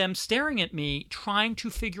would be them staring at me, trying to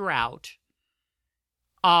figure out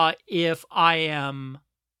if I am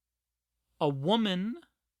a woman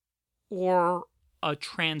or a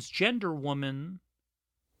transgender woman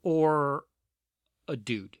or a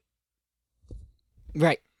dude.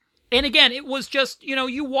 Right. And again, it was just,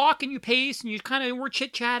 you walk and you pace and you kind of were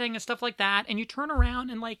chit-chatting and stuff like that, and you turn around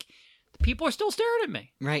and like, people are still staring at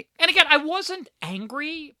me. Right. And again, I wasn't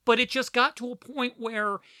angry, but it just got to a point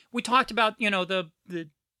where we talked about, the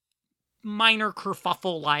minor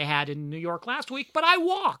kerfuffle I had in New York last week, but I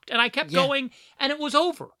walked and I kept going and it was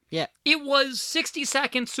over. Yeah. It was 60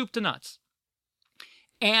 seconds soup to nuts.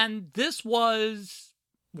 And this was,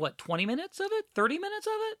 20 minutes of it? 30 minutes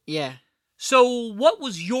of it? Yeah. So what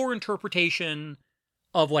was your interpretation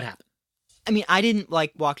of what happened? I didn't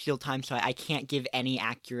walk Steel Time, so I can't give any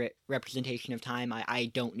accurate representation of time. I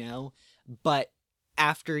don't know. But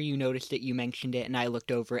after you noticed it, you mentioned it, and I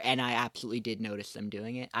looked over, and I absolutely did notice them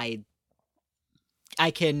doing it. I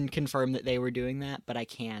can confirm that they were doing that, but I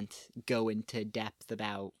can't go into depth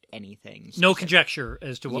about anything specific. No conjecture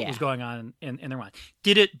as to what was going on in their mind.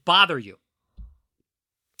 Did it bother you?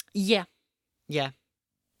 Yeah. Yeah.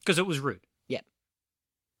 Because it was rude? Yeah.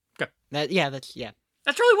 Okay.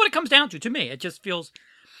 That's really what it comes down to me. It just feels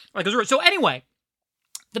like it was rude. So anyway,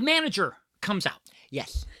 the manager comes out.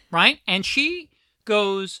 Yes. Right? And she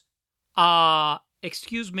goes,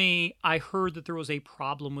 excuse me, I heard that there was a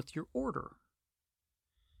problem with your order.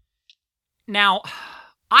 Now,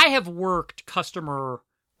 I have worked customer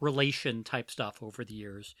relation type stuff over the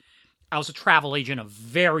years. I was a travel agent a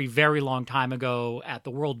very, very long time ago at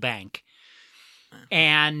the World Bank.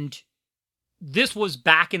 And this was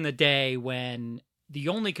back in the day when the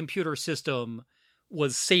only computer system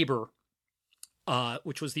was Sabre,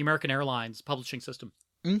 which was the American Airlines publishing system.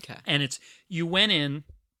 Okay. And you went in,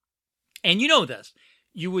 and you know this,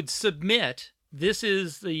 you would submit, this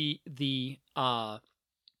is the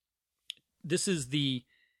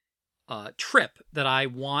trip that I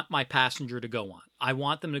want my passenger to go on. I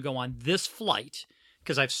want them to go on this flight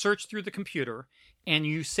because I've searched through the computer, and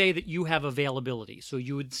you say that you have availability. So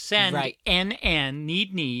you would send NN,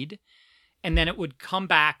 need, and then it would come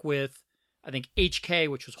back with, I think, HK,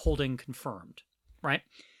 which was holding confirmed, right?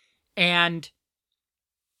 And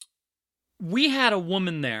we had a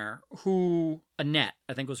woman there who, Annette,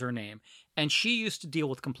 I think was her name, and she used to deal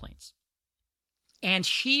with complaints. And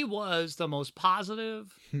she was the most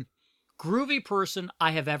positive, groovy person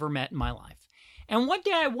I have ever met in my life. And one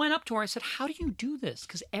day I went up to her, I said, how do you do this?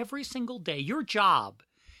 Because every single day, your job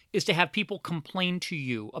is to have people complain to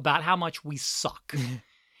you about how much we suck.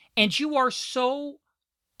 And you are so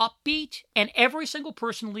upbeat, and every single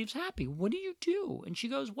person leaves happy. What do you do? And she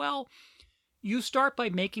goes, well, you start by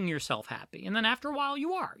making yourself happy. And then after a while,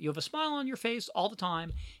 you are. You have a smile on your face all the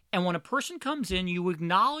time. And when a person comes in, you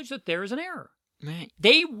acknowledge that there is an error. Right.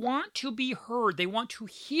 They want to be heard. They want to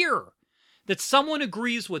hear that someone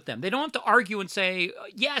agrees with them. They don't have to argue and say,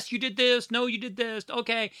 yes, you did this. No, you did this.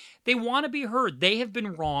 Okay. They want to be heard. They have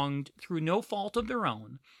been wronged through no fault of their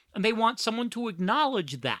own. And they want someone to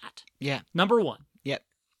acknowledge that. Yeah. Number one. Yep.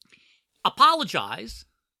 Apologize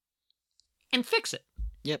and fix it.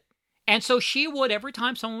 Yep. And so she would, every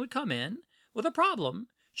time someone would come in with a problem,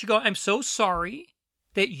 she'd go, I'm so sorry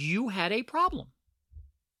that you had a problem.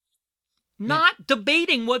 Not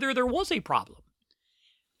debating whether there was a problem.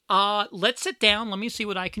 Let's sit down. Let me see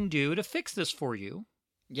what I can do to fix this for you.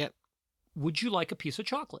 Yep. Would you like a piece of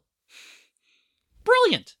chocolate?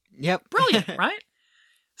 Brilliant. Yep. Brilliant, right?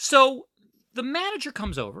 So the manager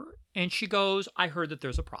comes over and she goes, I heard that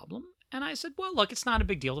there's a problem. And I said, well, look, it's not a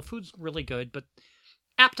big deal. The food's really good, but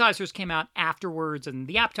appetizers came out afterwards and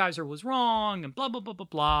the appetizer was wrong and blah, blah, blah, blah,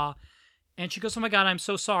 blah. And she goes, oh my God, I'm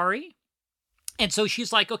so sorry. And so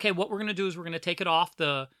she's like, okay, what we're going to do is we're going to take it off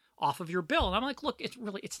of your bill. And I'm like, look,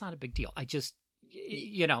 it's not a big deal. I just,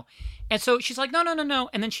 you know. And so she's like, no.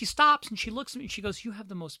 And then she stops and she looks at me and she goes, you have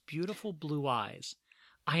the most beautiful blue eyes.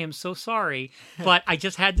 I am so sorry, but I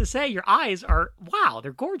just had to say your eyes are, wow,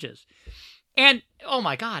 they're gorgeous. And, oh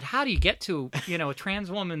my God, how do you get to, a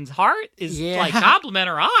trans woman's heart is like compliment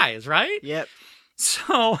her eyes, right? Yep.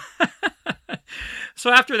 So,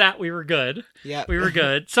 so after that, we were good. Yeah, we were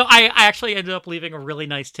good. So I actually ended up leaving a really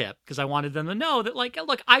nice tip because I wanted them to know that, like,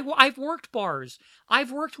 look, I've worked bars,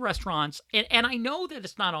 I've worked restaurants, and I know that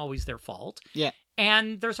it's not always their fault. Yeah.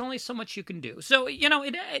 And there's only so much you can do. So,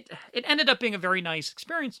 it ended up being a very nice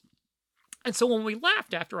experience. And so when we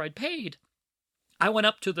left after I'd paid, I went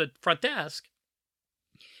up to the front desk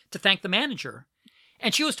to thank the manager.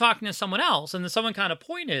 And she was talking to someone else, and then someone kind of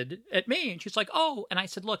pointed at me, and she's like, oh, and I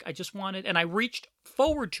said, look, I just wanted, and I reached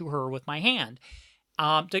forward to her with my hand,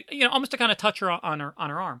 to, almost to kind of touch her on her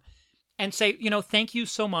arm and say, thank you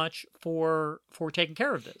so much for taking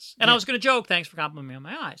care of this. And I was going to joke, thanks for complimenting me on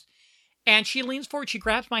my eyes. And she leans forward, she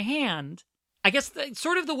grabs my hand, I guess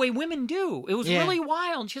sort of the way women do. It was really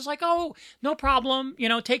wild. And she's like, oh, no problem,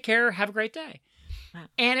 take care, have a great day.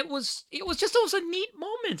 And it was a neat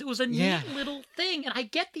moment. It was a neat little thing. And I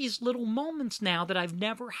get these little moments now that I've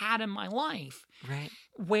never had in my life. Right.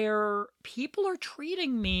 Where people are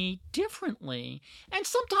treating me differently. And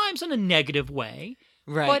sometimes in a negative way.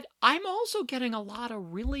 Right. But I'm also getting a lot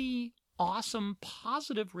of really awesome,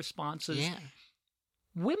 positive responses. Yeah.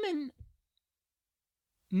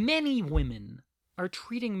 Many women are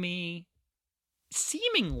treating me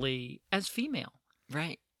seemingly as female.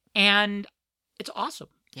 Right. And it's awesome.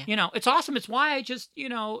 Yeah. It's awesome. It's why I just, you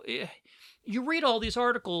read all these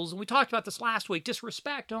articles, and we talked about this last week,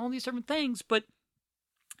 disrespect and all these different things, but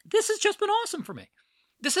this has just been awesome for me.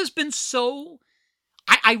 This has been so,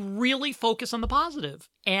 I really focus on the positive,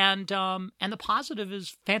 and the positive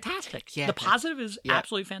is fantastic. Yeah. The positive is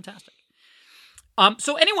absolutely fantastic.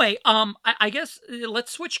 So anyway, I guess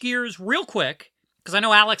let's switch gears real quick, because I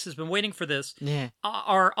know Alex has been waiting for this. Yeah.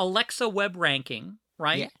 Our Alexa web ranking,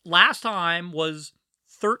 right? Yeah. Last time was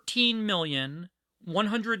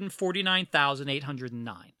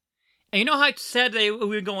 13,149,809. And you know how I said we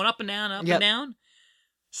were going up and down, and down?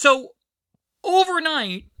 So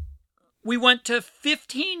overnight, we went to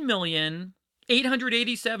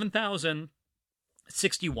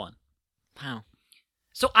 15,887,061. Wow.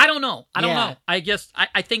 So I don't know. I don't know. I guess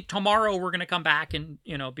I think tomorrow we're going to come back and,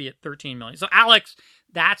 be at 13 million. So Alex,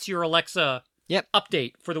 that's your Alexa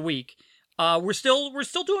update for the week. We're still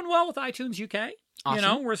doing well with iTunes UK.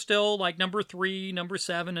 Awesome. We're still like number 3, number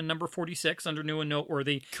 7, and number 46 under new and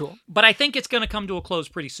noteworthy. Cool. But I think it's going to come to a close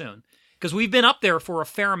pretty soon because we've been up there for a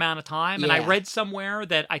fair amount of time. And I read somewhere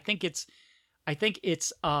that I think it's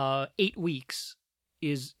 8 weeks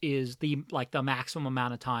is the maximum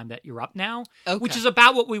amount of time that you're up now, which is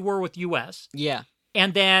about what we were with US. Yeah.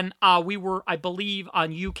 And then we were, I believe,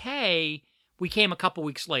 on UK, we came a couple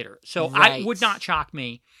weeks later. So Right. it would not shock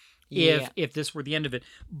me if this were the end of it.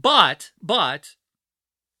 But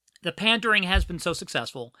the pandering has been so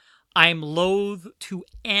successful, I'm loath to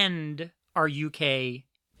end our UK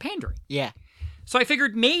pandering. Yeah. So I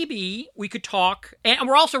figured maybe we could talk, and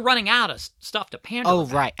we're also running out of stuff to pander. Oh,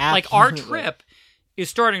 right. Absolutely. Like our trip is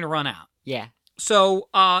starting to run out. Yeah. So,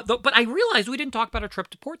 but I realized we didn't talk about our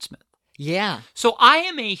trip to Portsmouth. Yeah. So I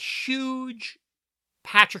am a huge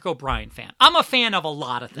Patrick O'Brian fan. I'm a fan of a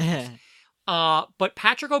lot of things. But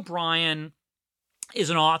Patrick O'Brian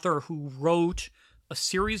is an author who wrote a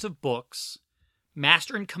series of books.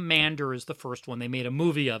 Master and Commander is the first one. They made a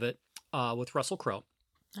movie of it with Russell Crowe.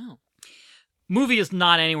 Oh. Movie is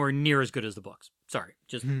not anywhere near as good as the books. Sorry.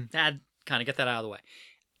 Just had kind of get that out of the way.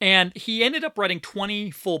 And he ended up writing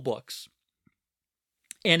 20 full books.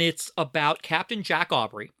 And it's about Captain Jack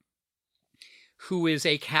Aubrey, who is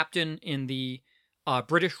a captain in the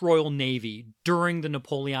British Royal Navy during the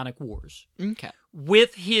Napoleonic Wars. Okay.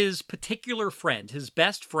 With his particular friend, his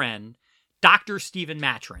best friend, Dr. Stephen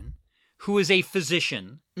Maturin, who is a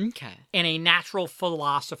physician and a natural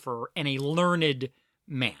philosopher and a learned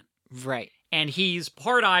man. Right. And he's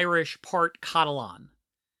part Irish, part Catalan.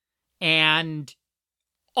 And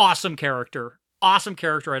awesome character. Awesome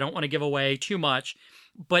character. I don't want to give away too much.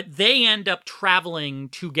 But they end up traveling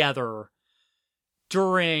together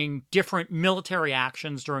during different military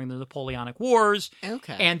actions during the Napoleonic Wars.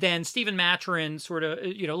 Okay. And then Stephen Maturin sort of,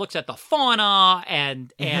 looks at the fauna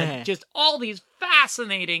and just all these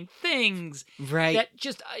fascinating things. Right. That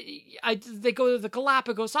just, they go to the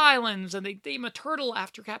Galapagos Islands and they name a turtle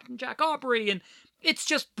after Captain Jack Aubrey. And it's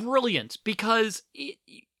just brilliant because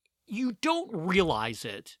you don't realize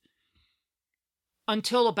it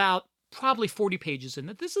until about probably 40 pages in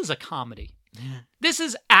that this is a comedy. Yeah. This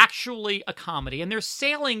is actually a comedy, and they're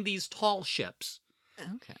sailing these tall ships.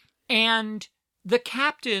 Okay. And the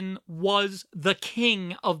captain was the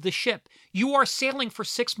king of the ship. You are sailing for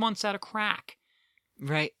 6 months at a crack.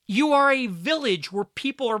 Right. You are a village where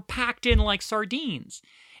people are packed in like sardines.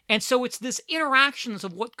 And so it's this interactions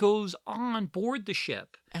of what goes on board the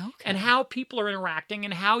ship. Okay. And how people are interacting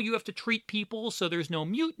and how you have to treat people so there's no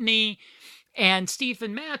mutiny. And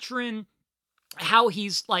Stephen Maturin, how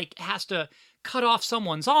he's like has to cut off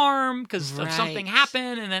someone's arm because of something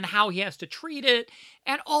happened, and then how he has to treat it,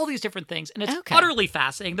 and all these different things. And it's utterly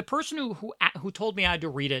fascinating. The person who told me I had to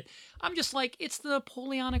read it, I'm just like, it's the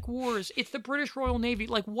Napoleonic Wars. It's the British Royal Navy.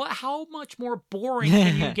 Like, what? How much more boring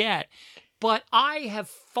can you get? But I have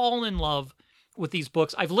fallen in love with these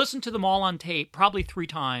books. I've listened to them all on tape probably 3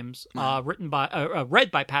 times,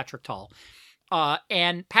 read by Patrick Tull.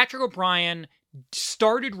 And Patrick O'Brian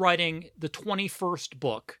started writing the 21st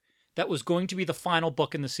book that was going to be the final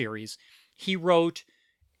book in the series. He wrote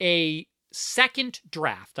a second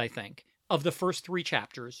draft, I think, of the first 3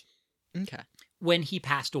 chapters. Okay. When he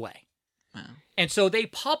passed away. Wow. And so they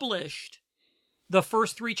published the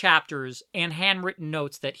first 3 chapters and handwritten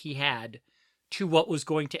notes that he had to what was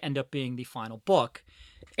going to end up being the final book.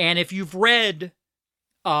 And if you've read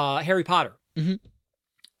Harry Potter,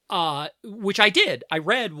 which I did, I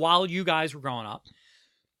read while you guys were growing up,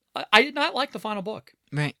 I did not like the final book.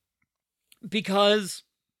 Right. Because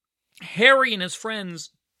Harry and his friends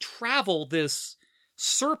travel this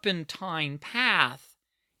serpentine path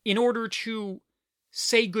in order to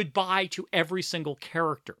say goodbye to every single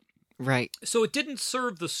character. Right. So it didn't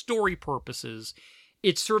serve the story purposes.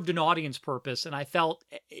 It served an audience purpose, and I felt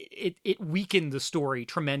it weakened the story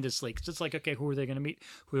tremendously. Because it's like, okay, who are they going to meet?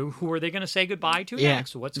 Who are they going to say goodbye to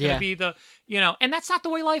next? What's going to be the, and that's not the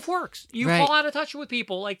way life works. You fall out of touch with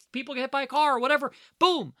people, like people get hit by a car or whatever,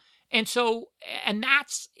 boom. And so, and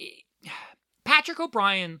that's, Patrick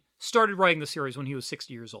O'Brian started writing the series when he was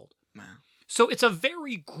 60 years old. Wow. So it's a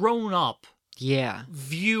very grown-up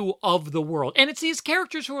view of the world. And it's these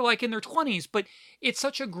characters who are like in their 20s, but it's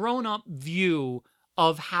such a grown-up view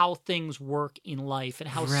of how things work in life and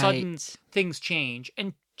how sudden things change.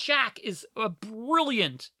 And Jack is a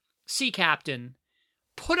brilliant sea captain.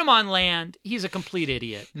 Put him on land, he's a complete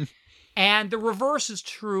idiot. And the reverse is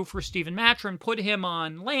true for Stephen Maturin. Put him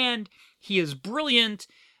on land, he is brilliant,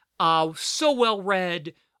 so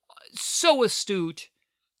well-read, so astute.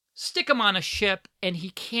 Stick him on a ship, and he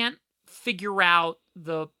can't figure out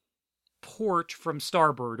the port from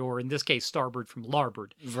starboard, or in this case, starboard from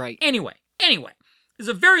larboard. Right. Anyway, there's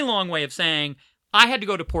a very long way of saying I had to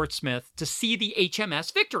go to Portsmouth to see the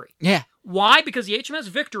HMS Victory. Yeah. Why? Because the HMS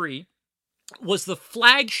Victory was the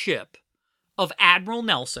flagship of Admiral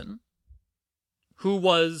Nelson, who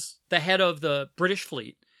was the head of the British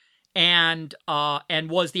fleet, and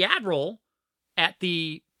was the admiral at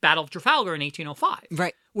the Battle of Trafalgar in 1805.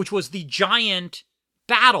 Right. Which was the giant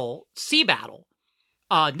battle, sea battle,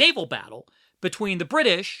 naval battle between the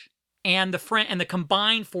British and the French, and the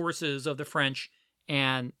combined forces of the French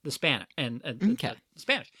and the Spanish, the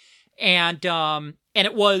Spanish, and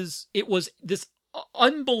it was this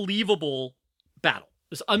unbelievable battle,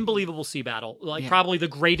 this unbelievable sea battle, like probably the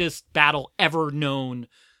greatest battle ever known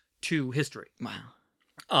to history.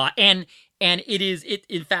 Wow. And it is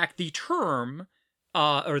in fact the term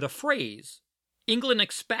or the phrase "England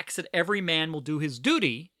expects that every man will do his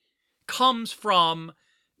duty" comes from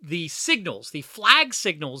the signals, the flag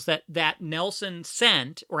signals that Nelson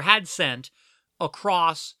sent or had sent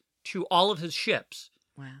across to all of his ships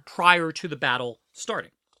prior to the battle starting.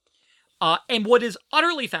 And what is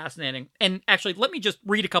utterly fascinating, and actually, let me just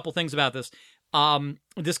read a couple things about this.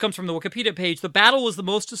 This comes from the Wikipedia page. The battle was the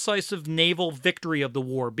most decisive naval victory of the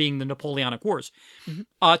war, being the Napoleonic Wars.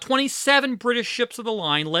 27 British ships of the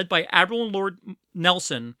line, led by Admiral Lord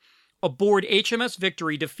Nelson, aboard HMS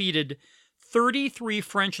Victory, defeated 33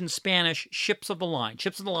 French and Spanish ships of the line.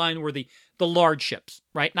 Ships of the line were the large ships,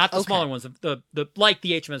 right? Not the smaller ones, the like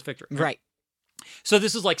the HMS Victory. Right. So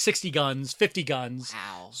this is like 60 guns, 50 guns,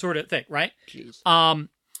 sort of thing, right? Jeez.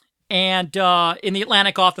 And in the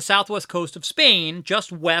Atlantic off the southwest coast of Spain,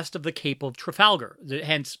 just west of the Cape of Trafalgar,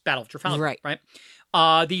 hence Battle of Trafalgar, right?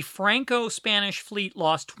 The Franco-Spanish fleet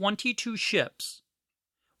lost 22 ships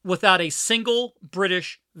without a single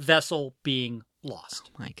British vessel being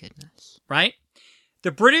lost. Oh, my goodness. Right?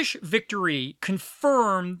 The British victory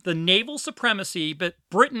confirmed the naval supremacy that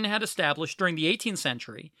Britain had established during the 18th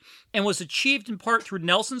century and was achieved in part through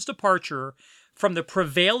Nelson's departure from the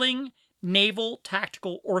prevailing naval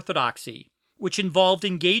tactical orthodoxy, which involved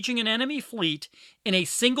engaging an enemy fleet in a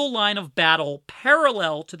single line of battle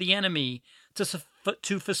parallel to the enemy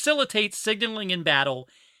to facilitate signaling in battle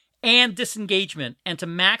and disengagement and to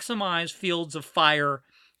maximize fields of fire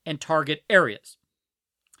and target areas.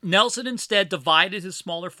 Nelson instead divided his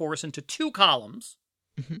smaller force into 2 columns,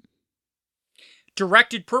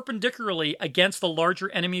 directed perpendicularly against the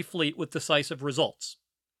larger enemy fleet with decisive results.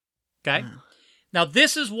 Okay? Wow. Now,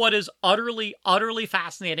 this is what is utterly, utterly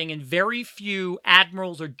fascinating, and very few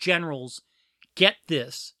admirals or generals get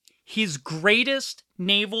this. His greatest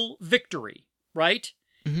naval victory, right?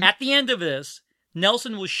 At the end of this,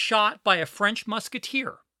 Nelson was shot by a French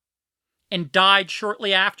musketeer and died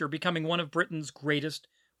shortly after, becoming one of Britain's greatest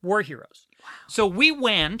war heroes. Wow. So we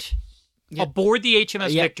went aboard the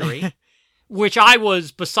HMS Victory, which I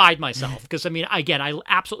was beside myself because, I mean, again, I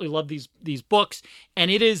absolutely love these books, and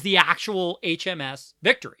it is the actual HMS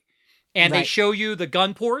Victory. And they show you the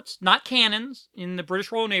gun ports, not cannons. In the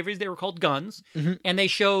British Royal Navy, they were called guns. And they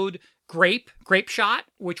showed grape shot,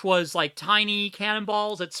 which was like tiny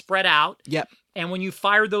cannonballs that spread out. Yep. And when you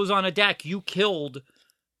fired those on a deck, you killed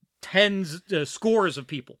scores of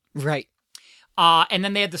people. Right. And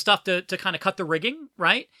then they had the stuff to kind of cut the rigging,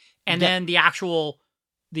 right? And then the actual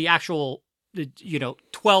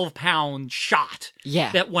 12-pound shot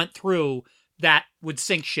that went through that would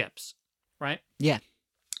sink ships, right? Yeah.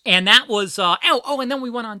 And that was, and then we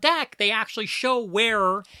went on deck. They actually show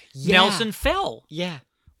where Nelson fell. Yeah.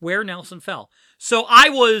 Where Nelson fell. So I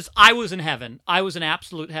was in heaven. I was in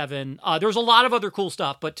absolute heaven. There was a lot of other cool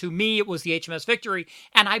stuff, but to me, it was the HMS Victory.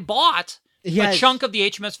 And I bought a chunk of the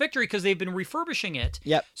HMS Victory because they've been refurbishing it.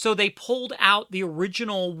 Yep. So they pulled out the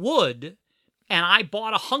original wood, and I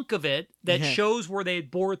bought a hunk of it that shows where they had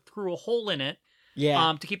bored through a hole in it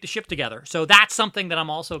to keep the ship together. So that's something that I'm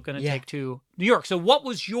also going to take to New York. So what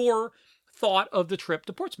was your thought of the trip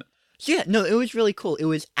to Portsmouth? Yeah, no, it was really cool. It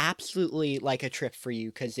was absolutely like a trip for you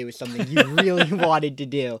because it was something you really wanted to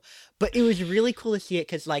do. But it was really cool to see it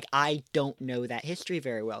because, like, I don't know that history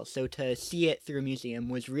very well. So to see it through a museum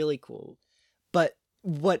was really cool. But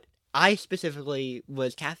what I specifically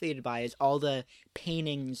was captivated by is all the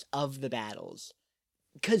paintings of the battles.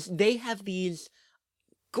 Because they have these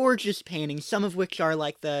gorgeous paintings, some of which are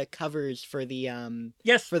like the covers for the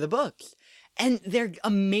for the books. And they're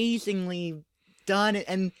amazingly done,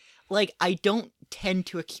 and like, I don't tend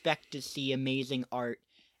to expect to see amazing art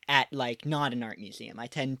at, like, not an art museum.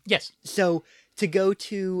 So, to go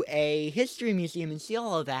to a history museum and see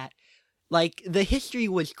all of that, like, the history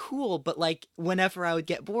was cool, but, like, whenever I would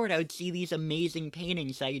get bored, I would see these amazing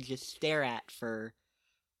paintings I could just stare at for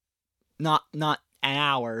not an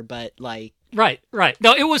hour, but, like... Right.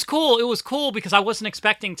 No, it was cool. It was cool because I wasn't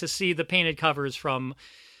expecting to see the painted covers from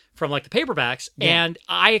like, the paperbacks, and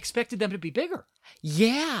I expected them to be bigger.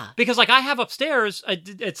 Yeah. Because, like, I have upstairs,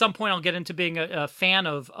 at some point I'll get into being a fan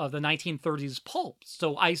of the 1930s pulp.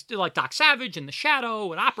 So I still like Doc Savage and The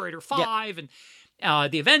Shadow and Operator 5 and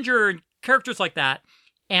The Avenger and characters like that.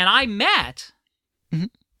 And I met,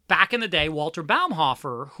 back in the day, Walter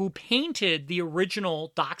Baumhofer, who painted the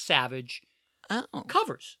original Doc Savage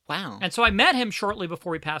covers. Wow. And so I met him shortly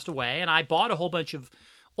before he passed away, and I bought a whole bunch of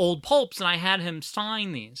old pulps, and I had him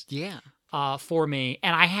sign these. Yeah. For me,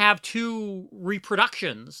 and I have 2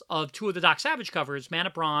 reproductions of 2 of the Doc Savage covers, Man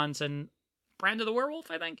of Bronze and Brand of the Werewolf,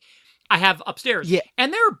 I think. I have upstairs. Yeah.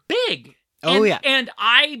 And they're big. And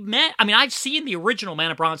I've seen the original Man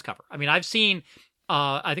of Bronze cover. I mean, I've seen,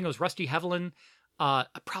 I think it was Rusty Hevelin. I'm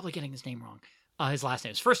probably getting his name wrong. His last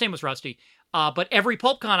name. His first name was Rusty. But every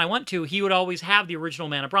PulpCon I went to, he would always have the original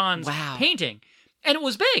Man of Bronze painting. And it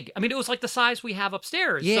was big. I mean, it was like the size we have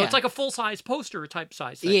upstairs. Yeah. So it's like a full-size poster type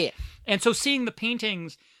size thing. Yeah. And so seeing the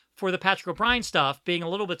paintings for the Patrick O'Brian stuff being a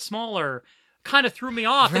little bit smaller kind of threw me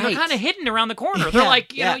off. Right. And they're kind of hidden around the corner. They're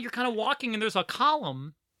like, you know, you're kind of walking and there's a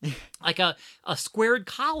column, like a squared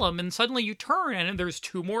column, and suddenly you turn and there's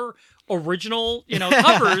 2 more original,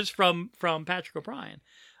 covers from Patrick O'Brian,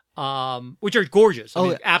 which are gorgeous. I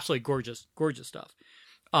mean, absolutely gorgeous stuff.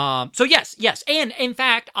 So yes. And in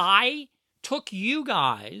fact, I took you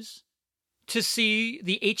guys to see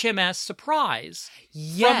the HMS Surprise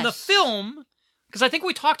from the film, because I think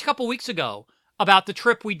we talked a couple weeks ago about the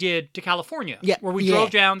trip we did to California, where we drove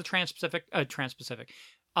down the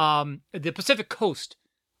the Pacific Coast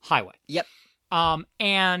Highway. Yep.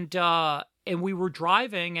 And we were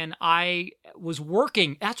driving, and I was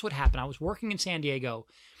working. That's what happened. I was working in San Diego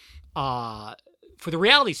for the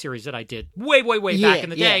reality series that I did way back in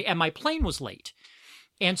the day, and my plane was late.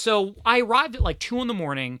 And so I arrived at like 2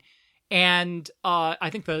 a.m, and I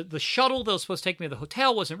think the shuttle that was supposed to take me to the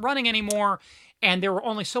hotel wasn't running anymore, and there were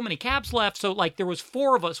only so many cabs left. So like there was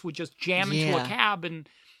 4 of us would just jam into a cab and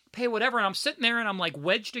pay whatever. And I'm sitting there and I'm like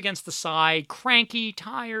wedged against the side, cranky,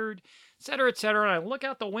 tired, et cetera, et cetera. And I look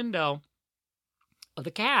out the window of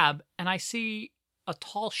the cab and I see a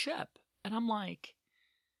tall ship. And I'm like,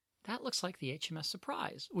 that looks like the HMS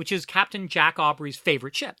Surprise, which is Captain Jack Aubrey's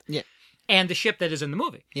favorite ship. Yeah. And the ship that is in the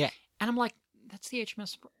movie. Yeah. And I'm like, that's the HMS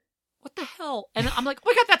Surprise. What the hell? And I'm like, oh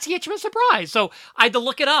my God, that's the HMS Surprise. So I had to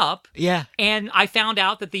look it up. Yeah. And I found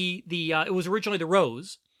out that it was originally the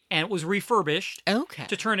Rose, and it was refurbished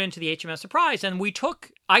to turn into the HMS Surprise. And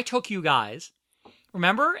I took you guys,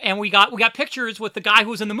 remember? And we got pictures with the guy who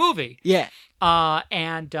was in the movie. Yeah.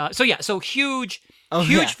 So huge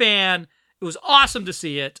fan. It was awesome to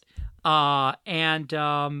see it. So that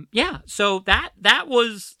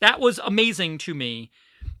was amazing to me.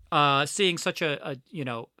 Seeing such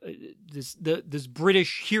this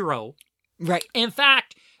British hero, right? In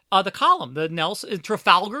fact, the column, the Nelson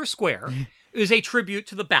Trafalgar Square, is a tribute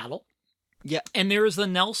to the battle. Yeah, and there is the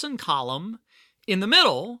Nelson column in the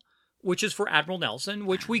middle, which is for Admiral Nelson,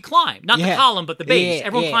 which we climb. Not the column, but the base. Yeah,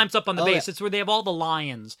 Everyone climbs up on the base. Yeah. It's where they have all the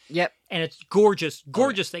lions. Yep, and it's gorgeous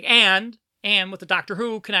thing. And with the Doctor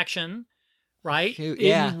Who connection, right?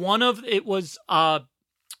 Yeah,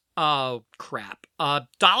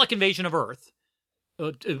 Dalek Invasion of Earth,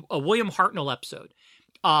 a William Hartnell episode.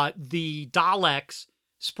 The Daleks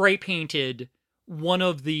spray painted one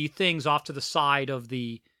of the things off to the side of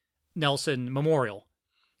the Nelson Memorial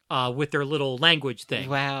with their little language thing.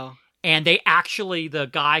 Wow. And the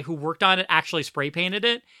guy who worked on it actually spray painted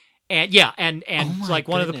it. And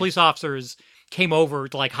one of the police officers came over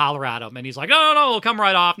to like holler at him, and he's like, "Oh no, it'll come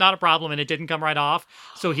right off, not a problem." And it didn't come right off,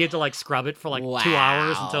 so he had to like scrub it for like 2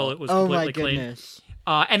 hours until it was completely clean. Goodness.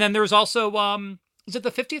 And then there's also is it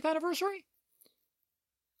the 50th anniversary?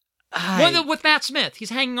 With Matt Smith, he's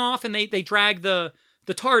hanging off, and they drag the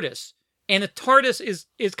TARDIS, and the TARDIS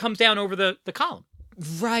is comes down over the column.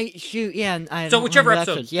 Right. Shoot. Yeah. So whichever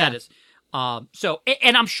episode that is.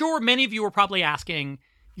 And I'm sure many of you are probably asking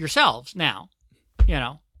yourselves now,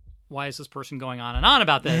 why is this person going on and on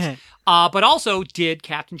about this? But also, did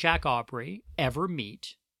Captain Jack Aubrey ever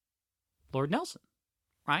meet Lord Nelson?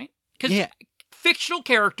 Right? Because fictional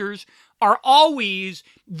characters are always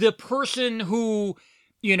the person who,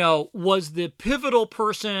 was the pivotal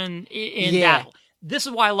person in battle. This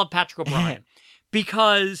is why I love Patrick O'Brian.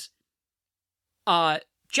 Because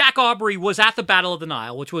Jack Aubrey was at the Battle of the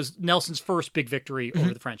Nile, which was Nelson's first big victory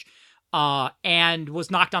over the French. And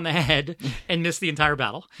was knocked on the head and missed the entire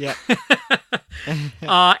battle. Yeah.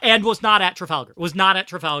 And was not at Trafalgar. Was not at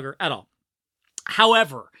Trafalgar at all.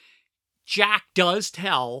 However, Jack does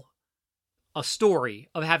tell a story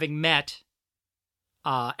of having met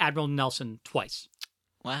Admiral Nelson twice.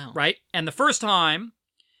 Wow. Right? And the first time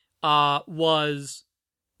was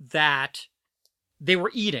that they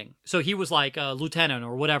were eating. So he was like a lieutenant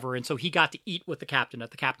or whatever, and so he got to eat with the captain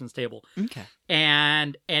at the captain's table. Okay.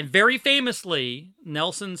 And very famously,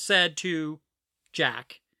 Nelson said to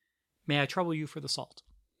Jack, "May I trouble you for the salt?"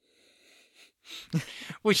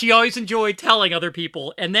 Which he always enjoyed telling other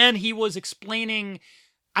people. And then he was explaining,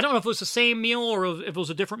 I don't know if it was the same meal or if it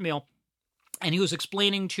was a different meal, and he was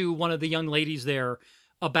explaining to one of the young ladies there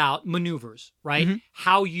about maneuvers, right? Mm-hmm.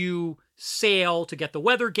 How you sail to get the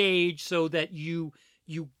weather gauge so that you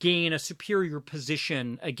gain a superior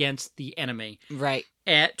position against the enemy. Right.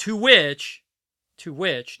 To which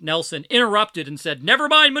Nelson interrupted and said, "Never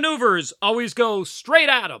mind maneuvers, always go straight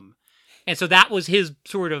at them." And so that was his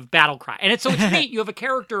sort of battle cry. And it's neat. You have a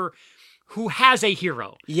character who has a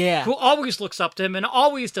hero. Yeah. Who always looks up to him and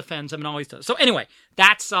always defends him and always does. So anyway,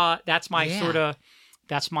 that's my that's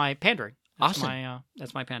my pandering. Awesome.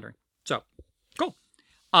 That's my pandering. So, cool.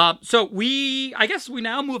 So I guess we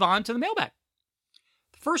now move on to the mailbag.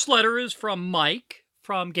 The first letter is from Mike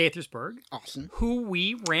from Gaithersburg. Awesome. Who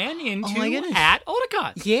we ran into at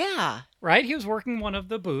Otakon. Yeah. Right? He was working one of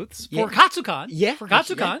the booths for Katsucon. Yeah. For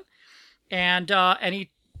Katsucon. Yeah. And he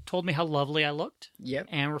told me how lovely I looked. Yep.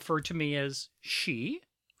 And referred to me as she,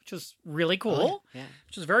 which is really cool. Oh, yeah.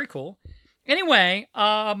 Which is very cool. Anyway,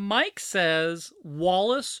 Mike says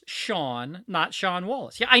Wallace Shawn, not Sean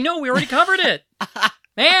Wallace. Yeah, I know, we already covered it.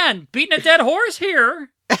 Man, beating a dead horse here.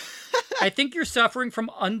 I think you're suffering from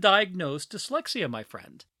undiagnosed dyslexia, my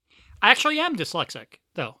friend. I actually am dyslexic,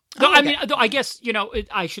 though. I guess,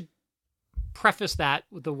 I should preface that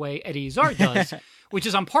with the way Eddie Izzard does, which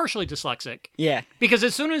is I'm partially dyslexic. Yeah. Because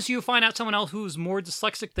as soon as you find out someone else who's more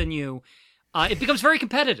dyslexic than you, it becomes very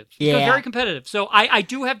competitive. It becomes very competitive. So I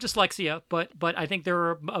do have dyslexia, but I think there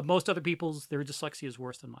are most other people's, their dyslexia is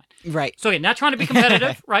worse than mine. Right. So not trying to be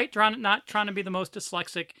competitive, right? Not trying to be the most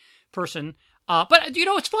dyslexic person. But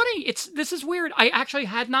it's funny. This is weird. I actually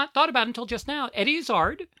had not thought about it until just now. Eddie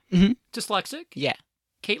Izzard, dyslexic. Yeah.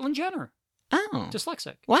 Caitlyn Jenner. Oh.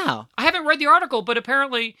 Dyslexic. Wow. I haven't read the article, but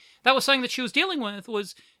apparently that was something that she was dealing with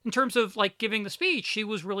was in terms of like giving the speech, she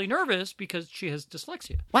was really nervous because she has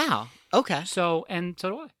dyslexia. Wow. Okay. So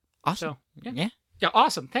do I. Awesome. So, yeah. Yeah,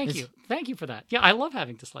 awesome. Thank you. Thank you for that. Yeah, I love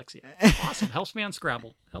having dyslexia. Awesome. Helps me on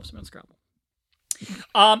Scrabble.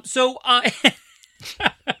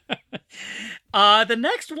 The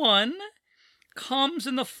next one comes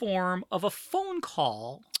in the form of a phone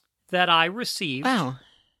call that I received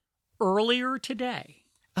earlier today,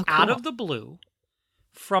 out of the blue,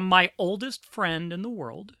 from my oldest friend in the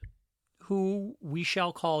world, who we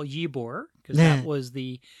shall call Yibor, because that was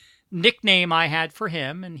the nickname I had for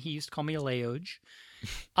him, and he used to call me Aleoj.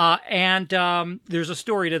 And there's a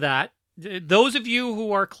story to that. Those of you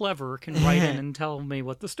who are clever can write in and tell me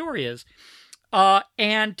what the story is.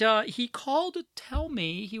 And he called to tell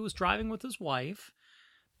me he was driving with his wife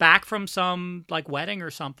back from some like wedding or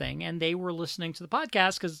something, and they were listening to the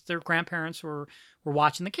podcast because their grandparents were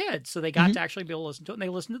watching the kids, so they got to actually be able to listen to it, and they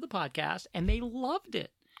listened to the podcast, and they loved it.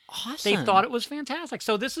 Awesome. They thought it was fantastic.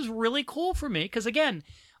 So this is really cool for me because, again,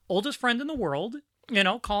 oldest friend in the world,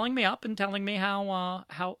 calling me up and telling me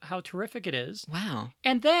how terrific it is. Wow.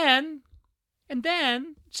 And then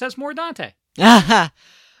says more Dante. I'm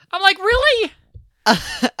like, really?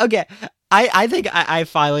 Okay. I think I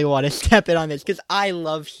finally want to step in on this because I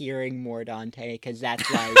love hearing more Dante because that's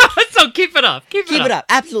like... So keep it up. Keep it up.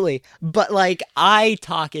 Absolutely. But like, I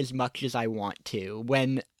talk as much as I want to.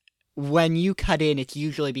 When you cut in, it's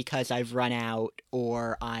usually because I've run out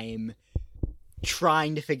or I'm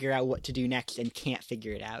trying to figure out what to do next and can't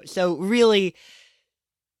figure it out. So really,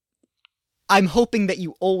 I'm hoping that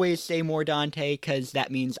you always say more Dante because that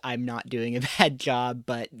means I'm not doing a bad job,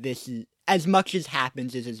 but this is... As much as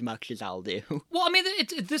happens is as much as I'll do. Well, I mean,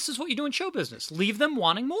 this is what you do in show business. Leave them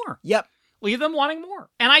wanting more. Yep. Leave them wanting more.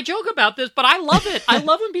 And I joke about this, but I love it. I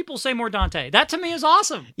love when people say more Dante. That to me is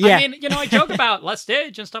awesome. Yeah. I mean, I joke about less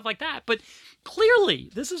stage and stuff like that. But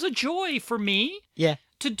clearly, this is a joy for me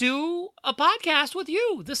to do a podcast with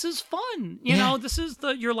you. This is fun. You know, this is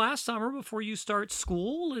your last summer before you start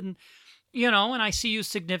school. And, and I see you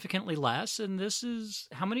significantly less. And this is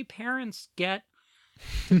how many parents get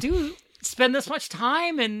to spend this much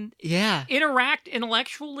time and interact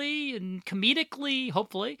intellectually and comedically,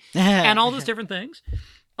 hopefully, and all those different things.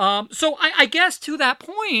 So I guess to that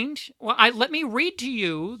point, let me read to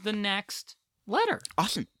you the next letter.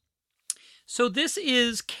 Awesome. So this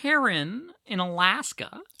is Karen in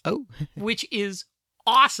Alaska. Oh. Which is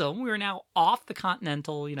awesome. We are now off the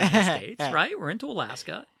continental United States, right? We're into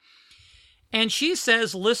Alaska. And she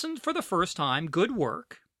says, listened for the first time, good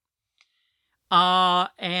work.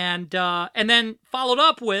 And then followed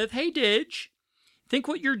up with, hey, Didge, think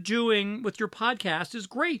what you're doing with your podcast is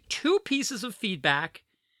great. 2 pieces of feedback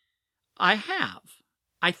I have.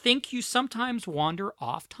 I think you sometimes wander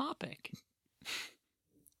off topic.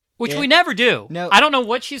 Which we never do. No. I don't know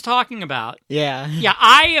what she's talking about. Yeah. Yeah,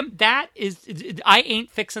 I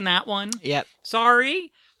ain't fixing that one. Yep.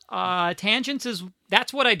 Sorry. Tangents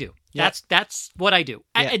that's what I do. Yep. That's what I do.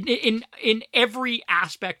 Yep. In every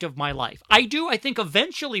aspect of my life. I think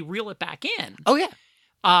eventually reel it back in. Oh yeah.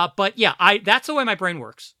 But yeah, that's the way my brain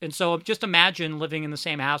works. And so just imagine living in the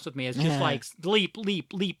same house with me as just like leap,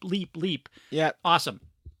 leap, leap, leap, leap. Yep. Awesome.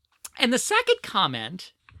 And the second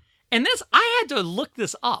comment, and this, I had to look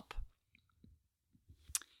this up.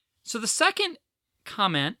 So the second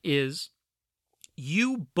comment is,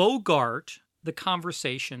 you bogart the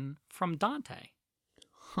conversation from Dante.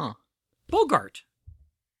 Huh. Bogart.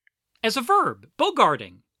 As a verb.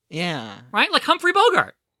 Bogarting. Yeah. Right? Like Humphrey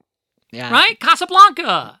Bogart. Yeah. Right?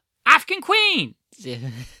 Casablanca. African Queen.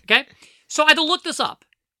 Okay? So I had to look this up.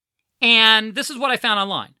 And this is what I found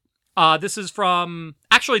online. This is from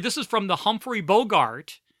the Humphrey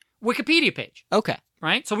Bogart Wikipedia page. Okay.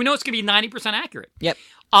 Right? So we know it's going to be 90% accurate. Yep.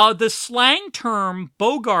 The slang term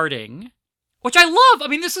bogarting, which I love. I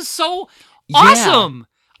mean, this is so awesome.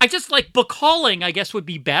 I just like bacalling, I guess, would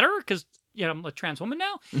be better because, I'm a trans woman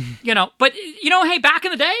now, But, hey, back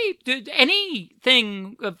in the day,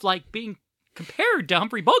 anything of like being compared to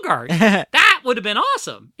Humphrey Bogart, that would have been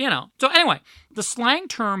awesome, So anyway, the slang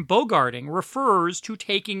term bogarting refers to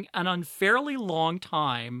taking an unfairly long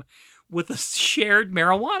time with a shared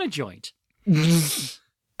marijuana joint.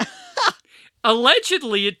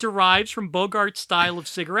 Allegedly, it derives from Bogart's style of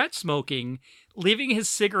cigarette smoking, leaving his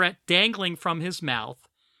cigarette dangling from his mouth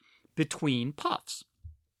between puffs.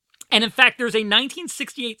 And in fact, there's a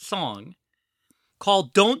 1968 song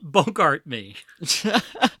called Don't Bogart Me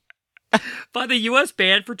by the U.S.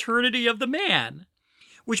 band Fraternity of the Man,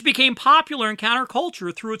 which became popular in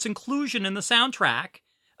counterculture through its inclusion in the soundtrack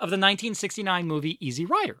of the 1969 movie Easy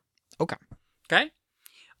Rider. Okay?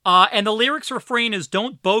 And the lyrics refrain is,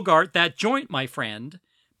 don't Bogart that joint, my friend.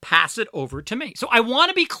 Pass it over to me. So I want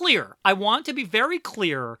to be clear. I want to be very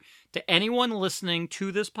clear to anyone listening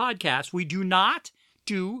to this podcast. We do not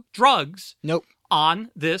do drugs on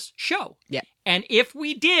this show. Yeah. And if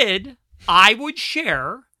we did, I would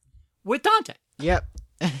share with Dante. Yep.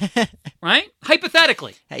 Right?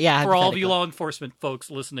 Hypothetically. Yeah. For all of you law enforcement folks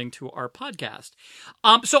listening to our podcast.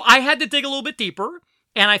 So I had to dig a little bit deeper,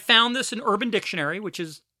 and I found this in Urban Dictionary, which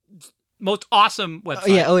is most awesome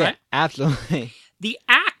website. Oh, yeah. Right? Absolutely. The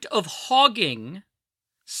act of hogging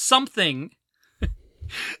something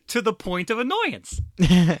to the point of annoyance.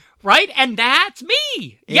 Right? And that's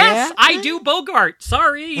me. Yes, I do Bogart.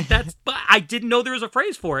 Sorry. But I didn't know there was a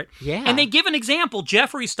phrase for it. Yeah. And they give an example.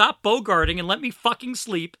 Jeffrey, stop Bogarting and let me fucking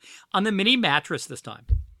sleep on the mini mattress this time.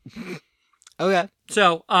 Okay.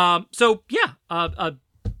 So yeah.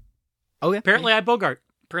 Apparently I Bogart.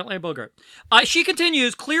 She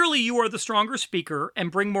continues, clearly you are the stronger speaker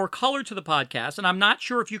and bring more color to the podcast, and I'm not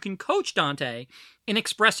sure if you can coach Dante in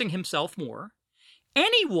expressing himself more.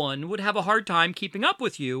 Anyone would have a hard time keeping up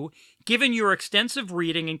with you, given your extensive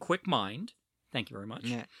reading and quick mind. Thank you very much.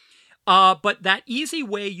 Yeah. But that easy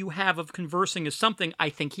way you have of conversing is something I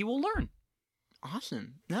think he will learn.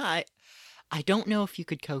 Awesome. No, I don't know if you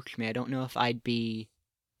could coach me. I don't know if I'd be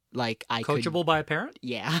like coachable by a parent?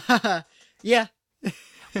 Yeah. Yeah.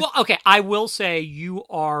 Well, okay, I will say you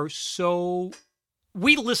are so...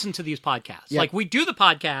 We listen to these podcasts. Yep. Like, we do the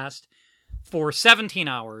podcast for 17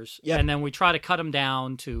 hours, yep. and then we try to cut them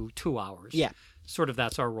down to 2 hours. Yeah. Sort of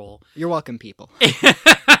that's our role. You're welcome, people.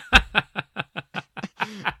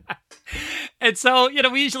 And so,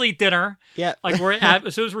 we usually eat dinner. Yeah. Like,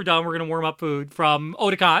 as soon as we're done, we're going to warm up food from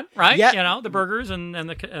Otakon, right? Yeah. The burgers and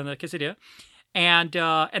the quesadilla. And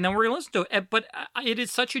then we're going to listen to it. But it is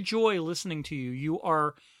such a joy listening to you. You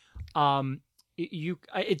are,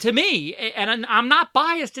 to me, and I'm not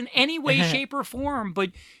biased in any way, shape, or form,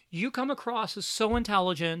 but you come across as so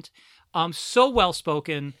intelligent, so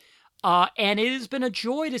well-spoken, and it has been a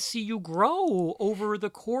joy to see you grow over the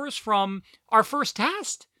course from our first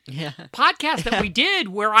test. Yeah. Podcast that we did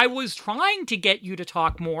where I was trying to get you to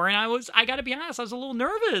talk more, and I got to be honest, I was a little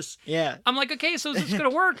nervous. Yeah. I'm like, okay, so is this going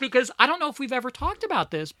to work? Because I don't know if we've ever talked about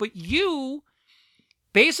this, but you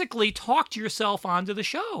basically talked yourself onto the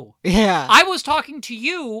show. Yeah. I was talking to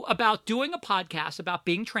you about doing a podcast about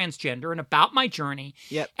being transgender and about my journey.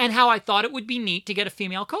 Yep. And how I thought it would be neat to get a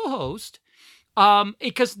female co-host.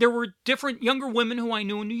 Because there were different younger women who I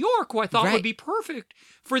knew in New York who I thought would be perfect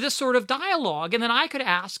for this sort of dialogue. And then I could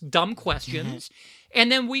ask dumb questions, and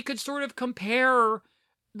then we could sort of compare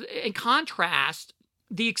and contrast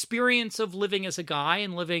the experience of living as a guy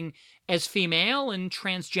and living as female and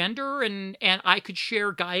transgender, and I could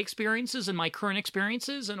share guy experiences and my current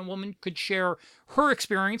experiences, and a woman could share her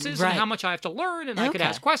experiences and how much I have to learn, and I could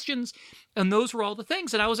ask questions, and those were all the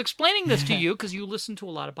things. And I was explaining this to you because you listen to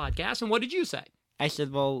a lot of podcasts, and what did you say? I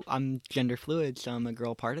said, well, I'm gender fluid, so I'm a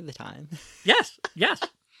girl part of the time. Yes.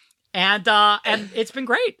 And it's been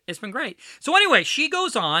great. So anyway, she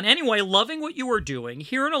goes on. Anyway, loving what you are doing.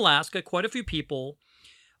 Here in Alaska, quite a few people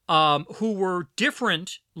who were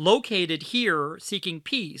different, located here, seeking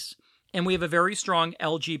peace, and we have a very strong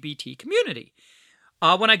LGBT community.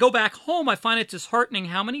 When I go back home, I find it disheartening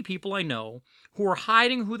how many people I know who are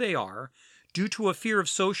hiding who they are due to a fear of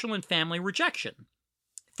social and family rejection.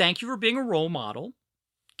 Thank you for being a role model.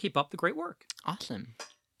 Keep up the great work. Awesome.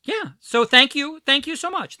 Yeah. So thank you so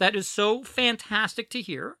much. That is so fantastic to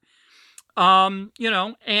hear. And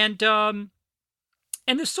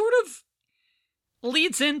this sort of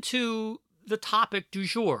leads into the topic du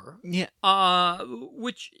jour. Yeah.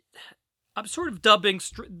 Which I'm sort of dubbing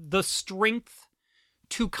the strength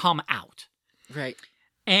to come out. Right.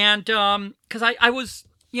 And because I was,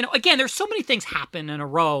 again, there's so many things happen in a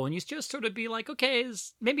row, and you just sort of be like, okay,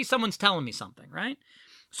 maybe someone's telling me something, right?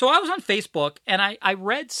 So I was on Facebook, and I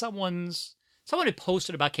read someone had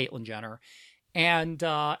posted about Caitlyn Jenner, and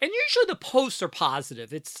usually the posts are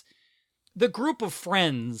positive. It's the group of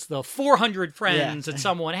friends, the 400 friends that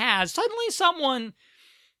someone has. Suddenly someone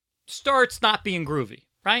starts not being groovy,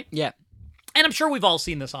 right? Yeah. And I'm sure we've all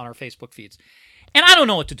seen this on our Facebook feeds. And I don't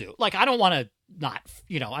know what to do. Like, I don't want to I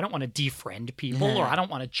don't want to defriend people or I don't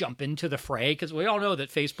want to jump into the fray because we all know that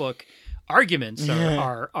Facebook arguments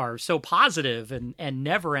are so positive and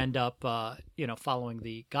never end up, following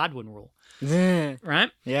the Godwin rule.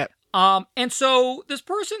 Right? Yeah. And so this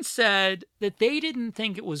person said that they didn't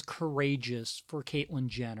think it was courageous for Caitlyn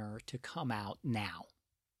Jenner to come out now.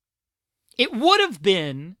 It would have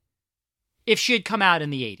been if she had come out in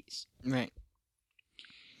the 80s. Right.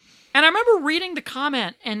 And I remember reading the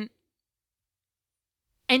comment and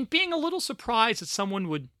being a little surprised that someone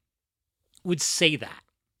would say that.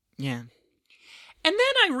 Yeah. And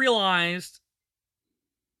then I realized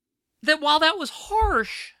that while that was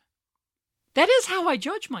harsh, that is how I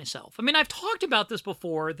judge myself. I mean, I've talked about this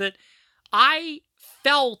before, that I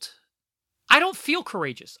don't feel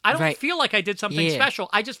courageous. I don't feel like I did something special.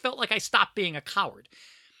 I just felt like I stopped being a coward.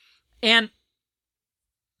 And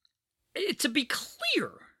to be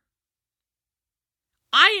clear,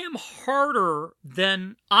 I am harder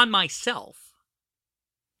on myself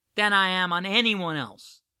than I am on anyone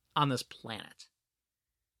else on this planet.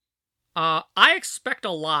 I expect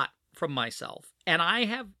a lot from myself, and I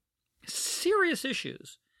have serious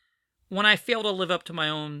issues when I fail to live up to my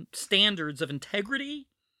own standards of integrity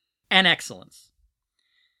and excellence.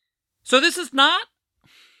 So this is not,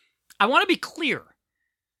 I want to be clear.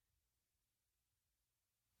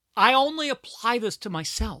 I only apply this to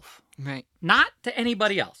myself. Right. Not to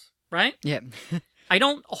anybody else, right? Yeah. I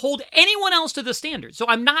don't hold anyone else to the standard. So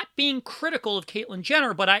I'm not being critical of Caitlyn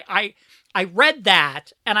Jenner, but I read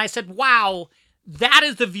that and I said, wow, that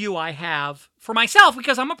is the view I have for myself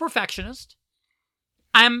because I'm a perfectionist.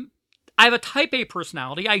 I have a type A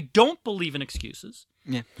personality. I don't believe in excuses.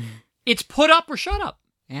 Yeah. It's put up or shut up.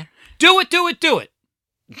 Yeah. Do it.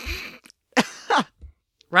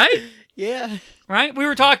 Right? Yeah. Right? We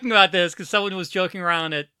were talking about this because someone was joking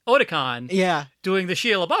around at Otakon. Yeah. Doing the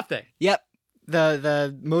Shia LaBeouf thing. Yep.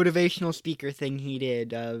 The motivational speaker thing he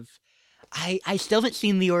did of... I still haven't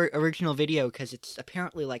seen the original video because it's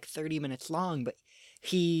apparently like 30 minutes long, but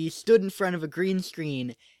he stood in front of a green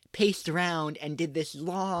screen, paced around, and did this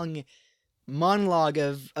long monologue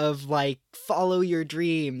of like, follow your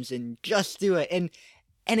dreams and just do it. And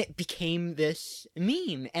it became this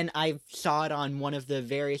meme. And I saw it on one of the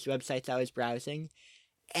various websites I was browsing.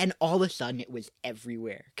 And all of a sudden, it was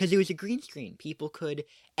everywhere. Because it was a green screen. People could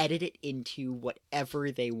edit it into whatever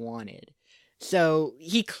they wanted. So,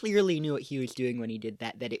 he clearly knew what he was doing when he did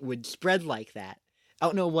that it would spread like that. I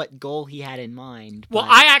don't know what goal he had in mind. Well,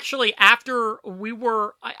 I actually, after we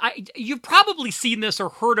were... you've probably seen this or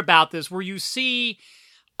heard about this, where you see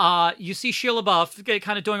Shia LaBeouf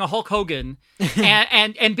kind of doing a Hulk Hogan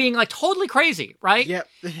and being like totally crazy, right? Yep.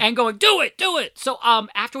 And going, do it. So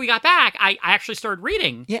after we got back, I actually started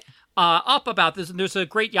reading up about this, and there's a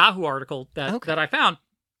great Yahoo article that I found,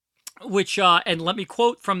 which, and let me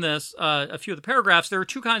quote from this, a few of the paragraphs. There are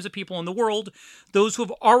two kinds of people in the world: those who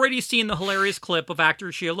have already seen the hilarious clip of actor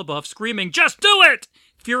Shia LaBeouf screaming, "Just do it!"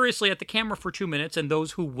 furiously at the camera for 2 minutes, and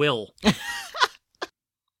those who will.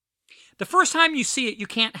 The first time you see it, you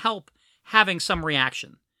can't help having some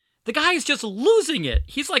reaction. The guy is just losing it.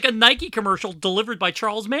 He's like a Nike commercial delivered by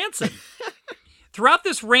Charles Manson. Throughout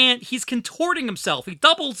this rant, he's contorting himself. He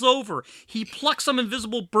doubles over. He plucks some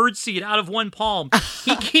invisible birdseed out of one palm.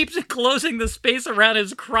 He keeps enclosing the space around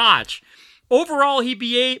his crotch. Overall, he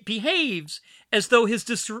behaves as though his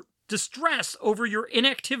distress over your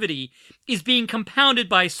inactivity is being compounded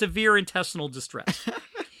by severe intestinal distress.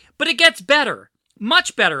 But it gets better.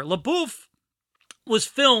 Much better. LaBeouf was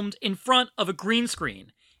filmed in front of a green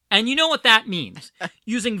screen. And you know what that means.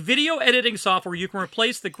 Using video editing software, you can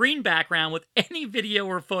replace the green background with any video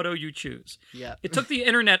or photo you choose. Yeah. It took the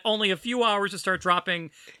internet only a few hours to start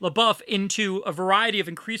dropping LaBeouf into a variety of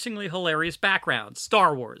increasingly hilarious backgrounds.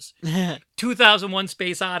 Star Wars, 2001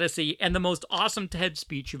 Space Odyssey, and the most awesome TED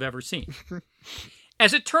speech you've ever seen.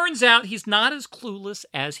 As it turns out, he's not as clueless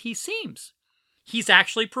as he seems. He's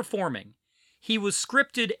actually performing. He was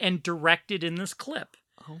scripted and directed in this clip.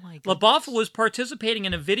 Oh my goodness. LaBeouf was participating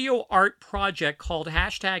in a video art project called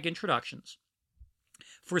 #Introductions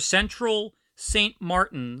for Central St.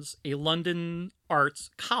 Martin's, a London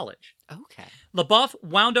arts college. Okay. LaBeouf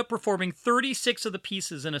wound up performing 36 of the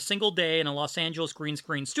pieces in a single day in a Los Angeles green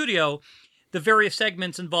screen studio. The various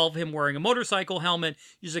segments involve him wearing a motorcycle helmet,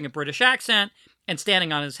 using a British accent, and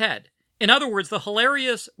standing on his head. In other words, the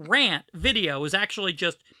hilarious rant video is actually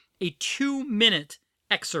just a 2-minute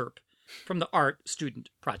excerpt from the art student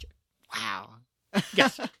project. Wow.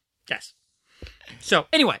 Yes. So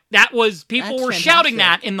anyway, that was people were shouting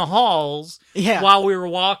that in the halls while we were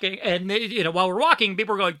walking, and while we were walking,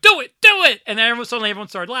 people were going, "Do it, do it!" And then suddenly everyone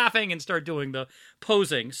started laughing and started doing the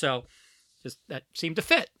posing. So that seemed to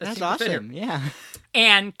fit. That's awesome. Yeah.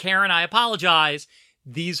 And Karen, I apologize.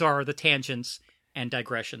 These are the tangents and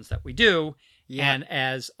digressions that we do. Yeah. And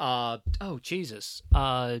as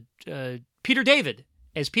Peter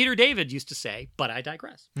David used to say, but I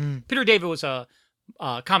digress. Peter David was a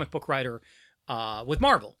comic book writer with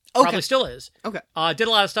Marvel. Probably still is. Okay. Did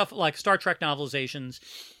a lot of stuff like Star Trek novelizations.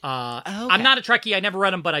 I'm not a Trekkie. I never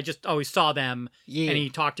read them, but I just always saw them. Yeah. And he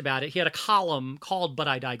talked about it. He had a column called But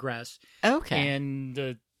I Digress. Okay. And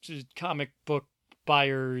the comic book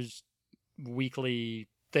buyers weekly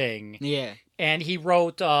thing. Yeah. And he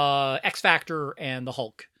wrote X Factor and the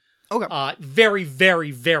Hulk. Okay. Very,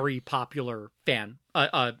 very, very popular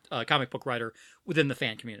comic book writer within the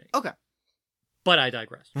fan community. Okay. But I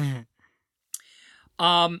digress.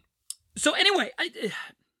 So anyway,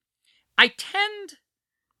 I tend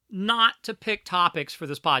not to pick topics for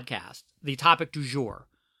this podcast, the topic du jour,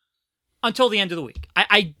 until the end of the week.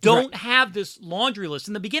 I don't have this laundry list.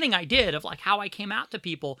 In the beginning I did of like how I came out to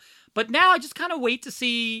people, but now I just kind of wait to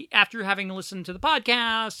see after having listened to the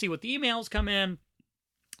podcast, see what the emails come in,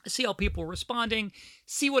 see how people are responding,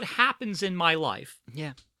 see what happens in my life.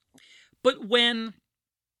 Yeah. But when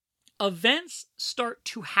events start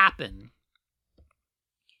to happen,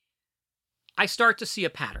 I start to see a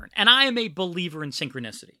pattern, and I am a believer in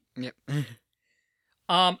synchronicity. Yep.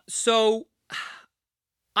 So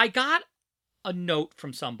I got a note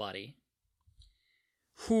from somebody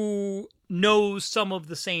who knows some of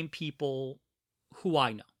the same people who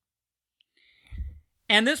I know.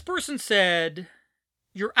 And this person said,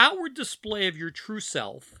 your outward display of your true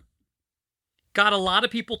self got a lot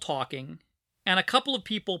of people talking and a couple of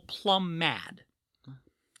people plumb mad.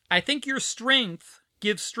 I think your strength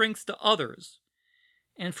gives strength to others.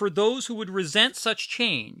 And for those who would resent such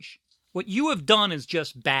change, what you have done is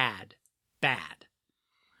just bad. Bad.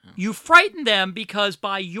 You frighten them because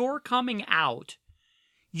by your coming out,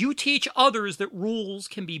 you teach others that rules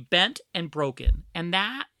can be bent and broken, and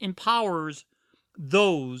that empowers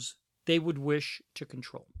those they would wish to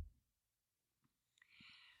control.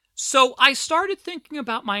 So I started thinking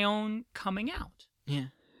about my own coming out. Yeah.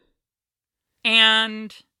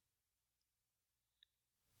 And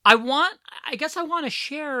I guess I want to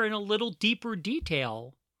share in a little deeper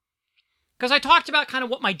detail, because I talked about kind of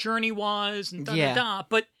what my journey was and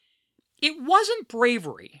but it wasn't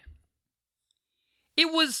bravery.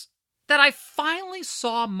 It was that I finally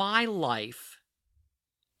saw my life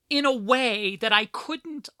in a way that I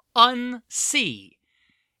couldn't unsee.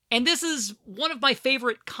 And this is one of my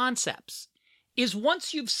favorite concepts, is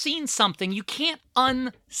once you've seen something, you can't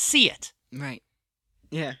unsee it. Right.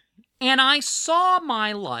 Yeah. And I saw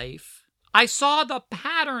my life, I saw the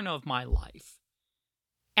pattern of my life,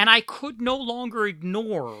 and I could no longer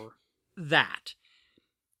ignore that.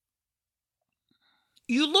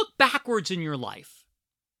 You look backwards in your life,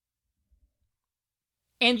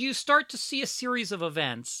 and you start to see a series of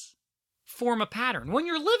events form a pattern. When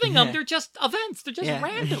you're living them, they're just events, they're just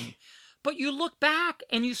random. But you look back,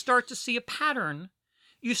 and you start to see a pattern.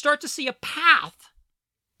 You start to see a path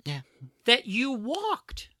that you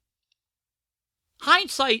walked.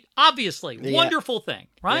 Hindsight, obviously, wonderful thing,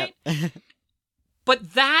 right? Yep.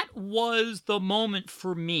 But that was the moment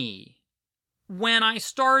for me when I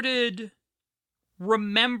started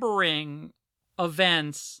remembering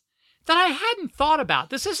events that I hadn't thought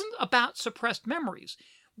about. This isn't about suppressed memories.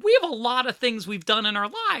 We have a lot of things we've done in our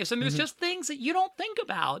lives, and there's just things that you don't think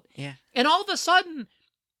about. Yeah. And all of a sudden,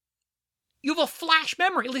 you have a flash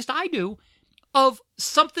memory, at least I do, of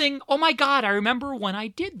something, oh my God, I remember when I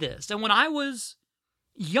did this. And when I was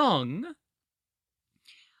young,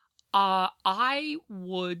 I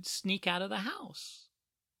would sneak out of the house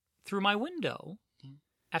through my window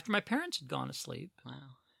after my parents had gone to sleep.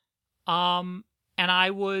 Wow. And I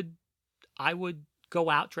would go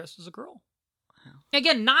out dressed as a girl. Wow.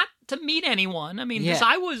 Again, not to meet anyone. I mean, because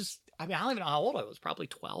I don't even know how old I was, probably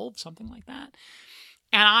 12, something like that.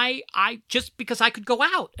 And I just because I could go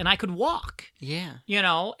out and I could walk. Yeah.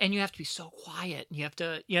 And you have to be so quiet. And you have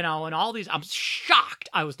to, and all these, I'm shocked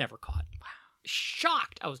I was never caught. Wow.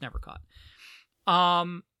 Shocked I was never caught.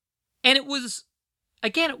 And it was,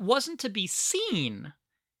 again, it wasn't to be seen.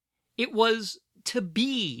 It was to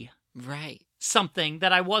be something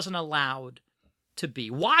that I wasn't allowed to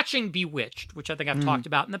be. Watching Bewitched, which I think I've talked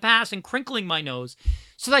about in the past, and crinkling my nose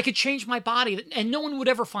so that I could change my body and no one would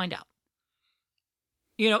ever find out.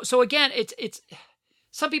 So again, it's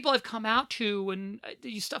some people I've come out to and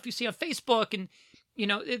stuff you see on Facebook and,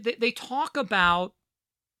 they talk about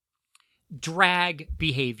drag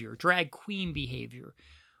behavior, drag queen behavior,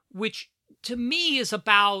 which to me is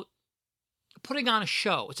about putting on a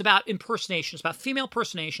show. It's about impersonation. It's about female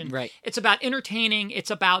impersonation. Right. It's about entertaining.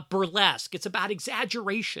 It's about burlesque. It's about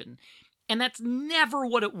exaggeration. And that's never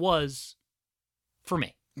what it was for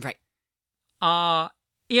me. Right. And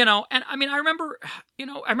I mean, I remember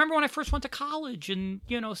when I first went to college and,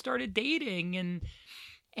 started dating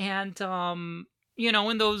and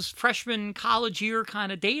in those freshman college year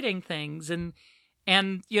kind of dating things. And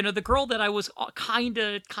the girl that I was kind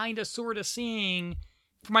of sort of seeing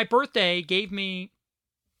for my birthday gave me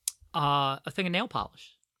a thing of nail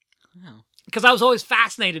polish. Wow. Because I was always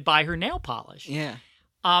fascinated by her nail polish. Yeah.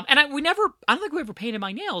 And I don't think we ever painted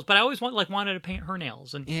my nails, but I always wanted to paint her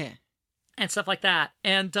nails and stuff like that.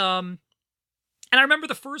 And I remember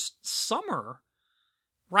the first summer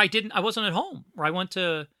where I wasn't at home, where I went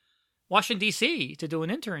to Washington D.C. to do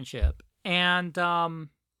an internship, and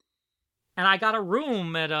I got a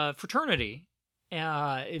room at a fraternity,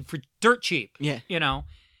 for dirt cheap. Yeah.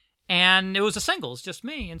 And it was a singles, just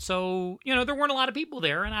me, and so there weren't a lot of people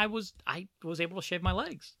there, and I was able to shave my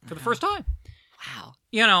legs for the first time. Wow.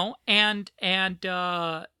 And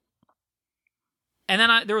then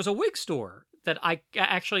there was a wig store that I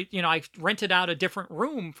actually, I rented out a different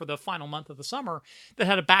room for the final month of the summer that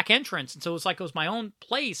had a back entrance. And so it was my own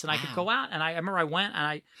place and I could go out. And I remember I went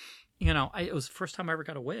and it was the first time I ever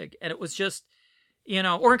got a wig. And it was just,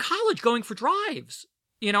 or in college going for drives,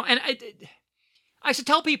 and I used to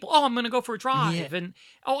tell people, oh, I'm going to go for a drive and,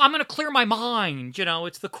 oh, I'm going to clear my mind.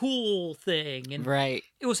 It's the cool thing. And right.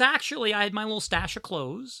 It was actually, I had my little stash of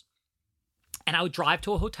clothes and I would drive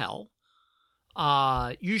to a hotel.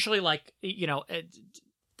 Usually on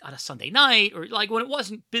a Sunday night or like when it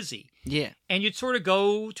wasn't busy. Yeah. And you'd sort of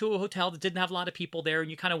go to a hotel that didn't have a lot of people there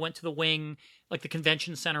and you kind of went to the wing, like the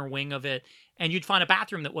convention center wing of it, and you'd find a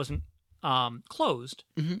bathroom that wasn't closed,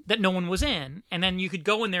 that no one was in. And then you could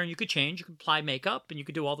go in there and you could change, you could apply makeup and you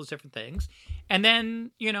could do all those different things. And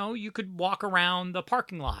then, you could walk around the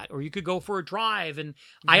parking lot or you could go for a drive. And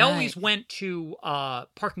I always went to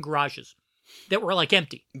parking garages that were like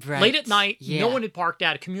empty. Right. Late at night, no one had parked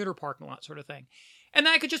at a commuter parking lot sort of thing. And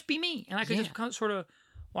then I could just be me and I could just kind of sort of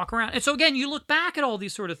walk around. And so again, you look back at all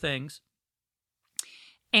these sort of things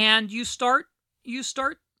and you start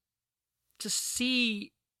to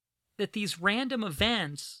see that these random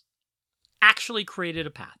events actually created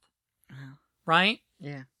a path. Right?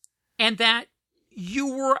 Yeah. And that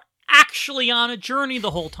you were actually on a journey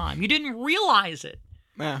the whole time. You didn't realize it.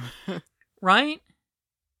 Wow. Right?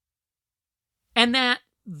 And that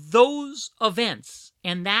those events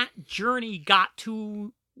and that journey got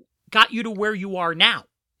you to where you are now.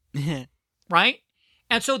 Right?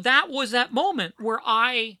 And so that was that moment where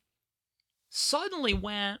I suddenly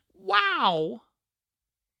went, wow,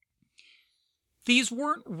 these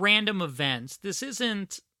weren't random events. This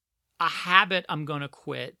isn't a habit I'm going to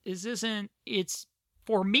quit.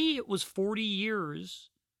 For me, it was 40 years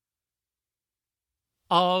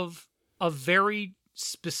of a very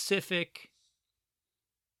specific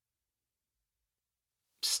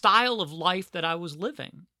style of life that I was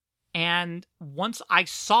living. And once I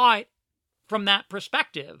saw it from that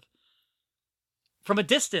perspective, from a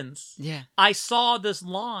distance, I saw this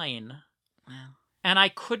line. Wow. And I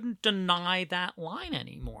couldn't deny that line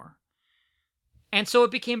anymore. And so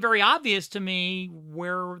it became very obvious to me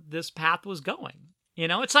where this path was going.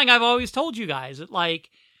 It's something I've always told you guys. That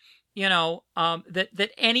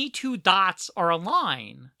that any two dots are a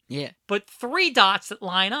line. Yeah. But three dots that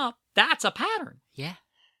line up, that's a pattern. Yeah.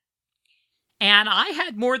 And I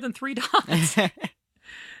had more than three dots in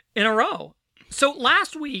a row. So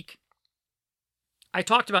last week, I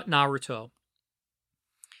talked about Naruto.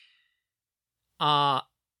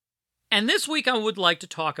 And this week I would like to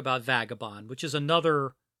talk about Vagabond, which is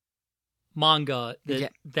another manga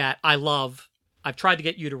that I love. I've tried to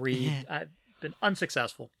get you to read. I've been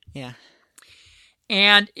unsuccessful. Yeah.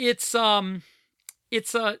 And it's a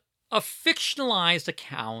fictionalized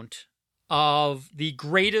account of the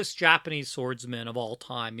greatest Japanese swordsman of all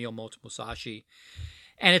time, Miyamoto Musashi.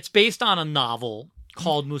 And it's based on a novel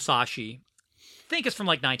called Musashi. I think it's from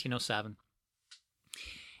like 1907.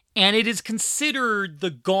 And it is considered the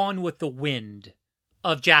Gone with the Wind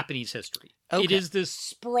of Japanese history. Okay. It is this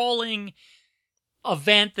sprawling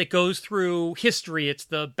event that goes through history. It's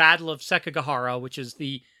the Battle of Sekigahara, which is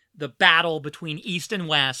the battle between East and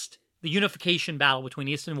West, the unification battle between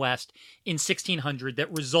East and West in 1600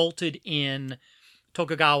 that resulted in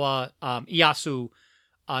Tokugawa Ieyasu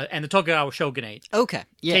and the Tokugawa shogunate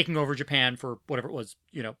taking over Japan for whatever it was,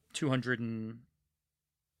 200 and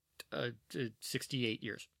 68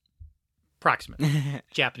 years, approximately.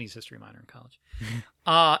 Japanese history minor in college.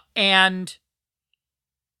 And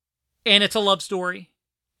it's a love story,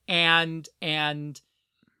 and again,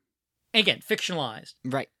 fictionalized.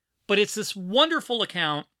 Right. But it's this wonderful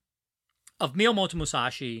account of Miyamoto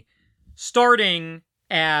Musashi starting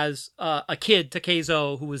as a kid,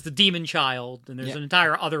 Takezo, who was the demon child, and there's an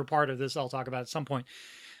entire other part of this I'll talk about at some point,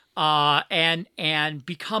 and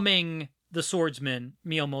becoming the swordsman,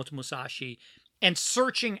 Miyamoto Musashi, and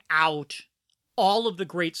searching out all of the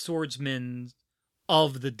great swordsmen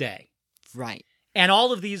of the day. Right. And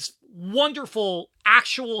all of these wonderful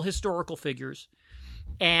actual historical figures.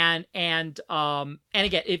 And again,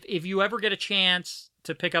 if you ever get a chance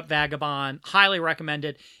to pick up Vagabond, highly recommend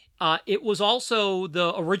it. It was also,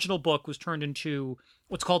 the original book was turned into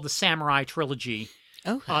what's called the Samurai Trilogy.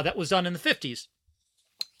 Okay. That was done in the 50s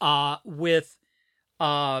with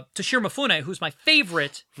Toshiro Mifune, who's my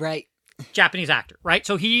favorite Japanese actor, right?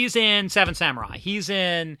 So he's in Seven Samurai. He's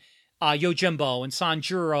in Yojimbo and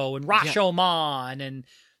Sanjuro and Rashomon and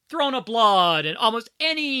Throne of Blood and almost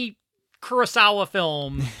any Kurosawa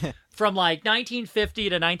film from like 1950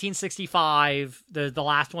 to 1965. The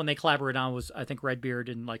last one they collaborated on was, I think, Redbeard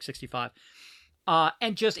in like 65.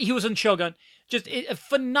 And just, he was in Shogun. Just a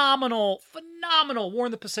phenomenal War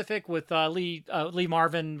in the Pacific with Lee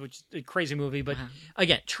Marvin, which is a crazy movie. But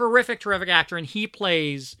again, terrific actor. And he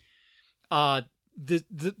plays the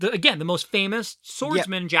most famous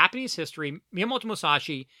swordsman in Japanese history, Miyamoto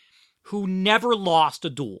Musashi, who never lost a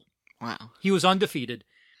duel. Wow. He was undefeated.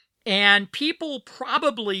 And people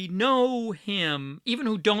probably know him, even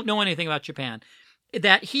who don't know anything about Japan,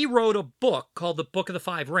 that he wrote a book called The Book of the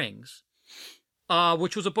Five Rings,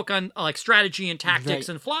 which was a book on like strategy and tactics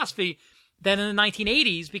and philosophy that in the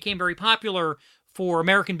 1980s became very popular for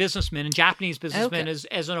American businessmen and Japanese businessmen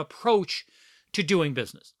as an approach to doing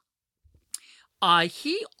business.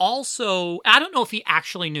 He also, I don't know if he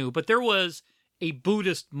actually knew, but there was a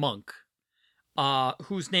Buddhist monk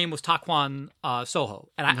whose name was Takuan Soho.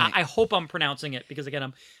 And I hope I'm pronouncing it because, again,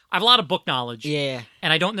 I have a lot of book knowledge. Yeah.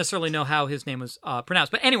 And I don't necessarily know how his name was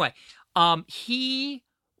pronounced. But anyway, he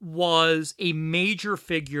was a major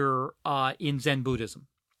figure in Zen Buddhism.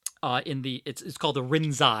 It's called the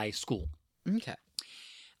Rinzai school. Okay.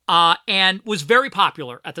 And was very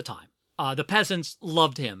popular at the time. The peasants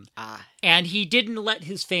loved him. And he didn't let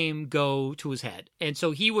his fame go to his head. And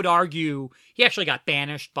so he would argue, he actually got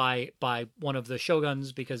banished by one of the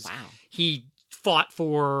shoguns because he fought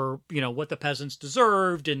for, what the peasants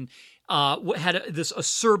deserved and had this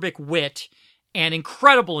acerbic wit and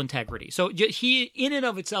incredible integrity. So he, in and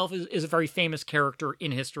of itself, is a very famous character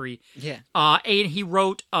in history. Yeah. And he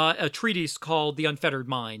wrote a treatise called The Unfettered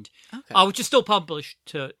Mind, which is still published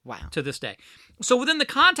to this day. So within the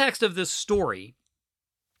context of this story,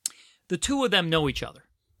 the two of them know each other.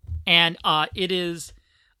 And it is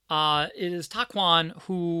Takuan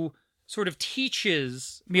who sort of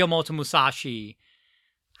teaches Miyamoto Musashi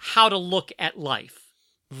how to look at life.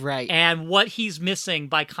 Right. And what he's missing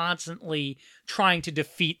by constantly trying to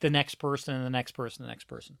defeat the next person and the next person and the next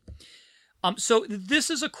person. So this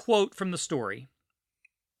is a quote from the story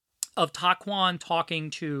of Takuan talking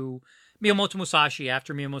to Miyamoto Musashi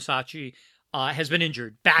after Miyamoto Musashi has been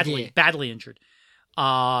injured, badly injured,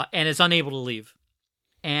 and is unable to leave.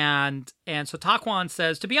 And so Takuan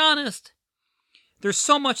says, to be honest, there's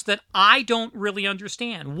so much that I don't really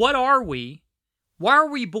understand. What are we? Why are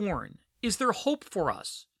we born? Is there hope for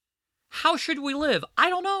us? How should we live? I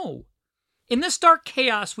don't know. In this dark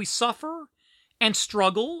chaos, we suffer and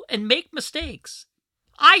struggle and make mistakes.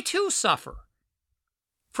 I too suffer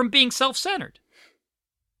from being self-centered.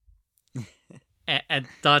 And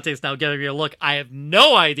Dante's now giving me a look. I have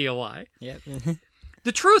no idea why. Yep.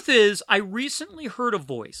 The truth is, I recently heard a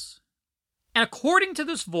voice. And according to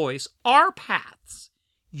this voice, our paths,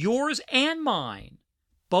 yours and mine,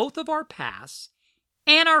 both of our pasts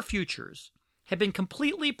and our futures, have been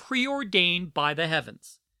completely preordained by the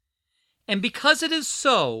heavens. And because it is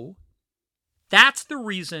so, that's the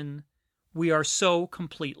reason we are so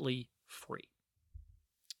completely free.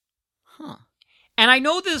 Huh. And I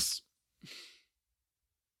know this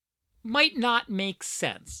might not make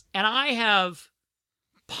sense. And I have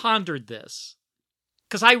pondered this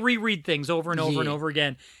because I reread things over and over and over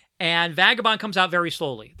again. And Vagabond comes out very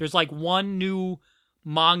slowly. There's like one new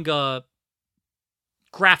manga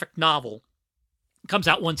graphic novel comes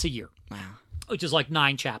out once a year. Wow. Which is like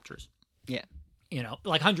 9 chapters. Yeah.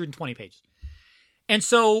 Like 120 pages. And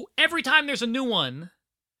so every time there's a new one,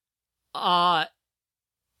 I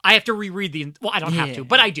have to reread I don't have to,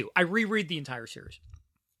 but I do. I reread the entire series.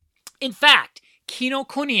 In fact,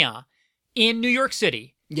 Kinokuniya in New York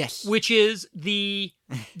City Yes. Which is the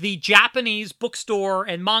Japanese bookstore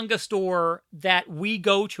and manga store that we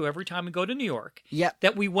go to every time we go to New York. Yep.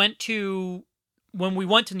 That we went to when we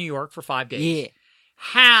went to New York for 5 days. Yeah.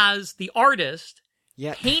 Has the artist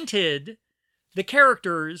Yep. painted the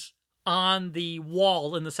characters on the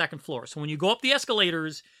wall in the second floor. So when you go up the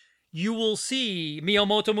escalators, you will see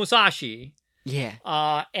Miyamoto Musashi. Yeah.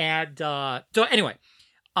 So anyway,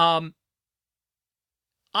 I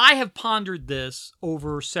have pondered this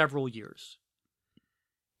over several years.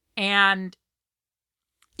 And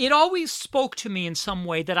it always spoke to me in some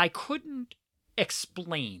way that I couldn't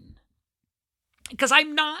explain. Because I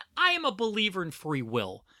am a believer in free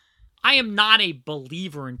will. I am not a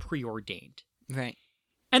believer in preordained. Right.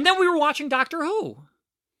 And then we were watching Doctor Who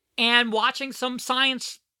and watching some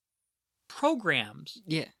science programs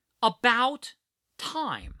about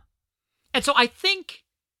time. And so I think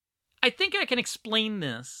I can explain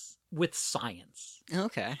this with science.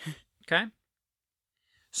 Okay. Okay?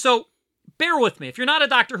 So bear with me. If you're not a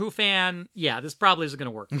Doctor Who fan, this probably isn't going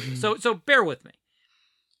to work for you. So bear with me.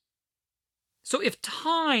 So if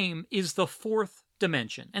time is the fourth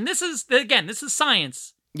dimension, and this is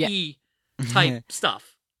science type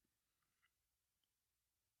stuff.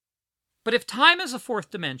 But if time is a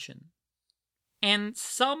fourth dimension, and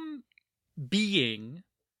some being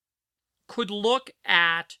could look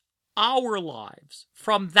at our lives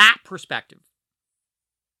from that perspective,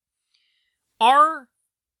 our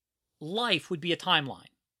life would be a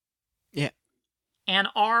timeline. Yeah. And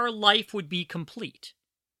our life would be complete.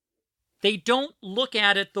 They don't look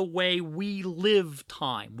at it the way we live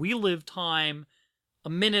time. We live time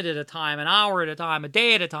a minute at a time, an hour at a time, a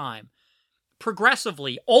day at a time,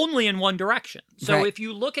 progressively, only in one direction. So if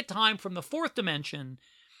you look at time from the fourth dimension,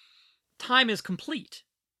 time is complete.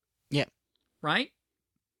 Yeah. Right?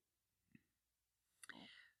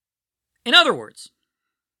 In other words,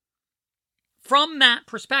 from that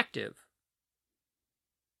perspective,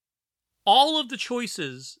 all of the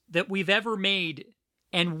choices that we've ever made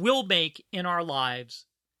and will make in our lives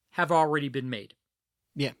have already been made.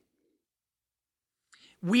 Yeah.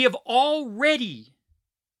 We have already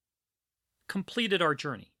completed our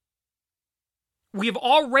journey. We have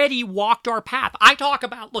already walked our path. I talk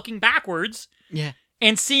about looking backwards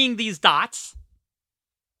and seeing these dots,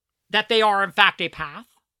 that they are in fact a path.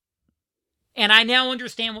 And I now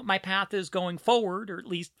understand what my path is going forward, or at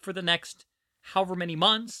least for the next however many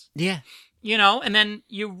months. Yeah. You know, and then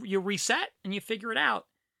you reset and you figure it out.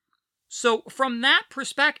 So from that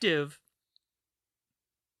perspective,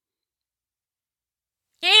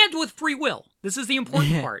 and with free will, this is the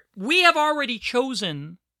important part. We have already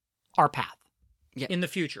chosen our path in the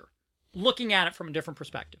future, looking at it from a different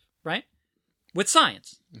perspective, right? With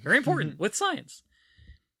science. Very important, with science.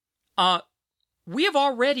 We have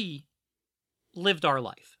already lived our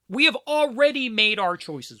life. We have already made our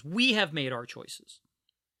choices. We have made our choices.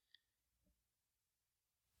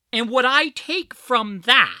 And what I take from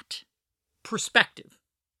that perspective,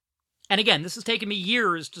 and again, this has taken me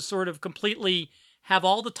years to sort of completely have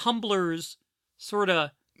all the tumblers sort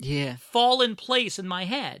of fall in place in my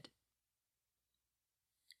head.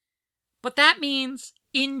 But that means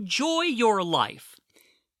enjoy your life.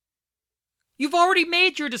 You've already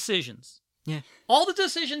made your decisions. Yeah. All the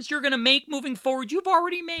decisions you're going to make moving forward, you've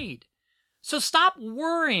already made. So stop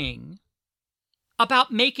worrying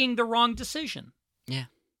about making the wrong decision. Yeah.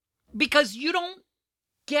 Because you don't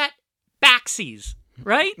get backsies,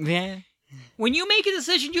 right? Yeah. When you make a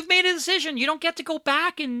decision, you've made a decision. You don't get to go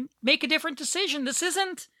back and make a different decision. This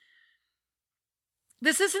isn't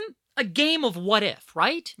a game of what if,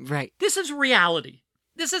 right? Right. This is reality.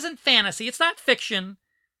 This isn't fantasy. It's not fiction.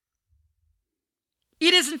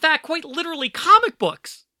 It is, in fact, quite literally comic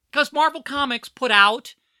books. Because Marvel Comics put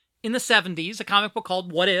out, in the 70s, a comic book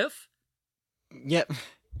called What If? Yep.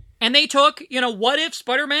 And they took, what if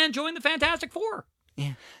Spider-Man joined the Fantastic Four?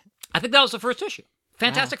 Yeah. I think that was the first issue.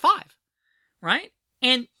 Fantastic Five. Right?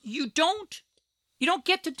 And you don't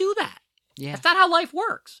get to do that. Yeah. That's not how life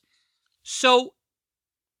works. So,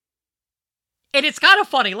 and it's kind of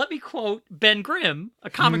funny. Let me quote Ben Grimm,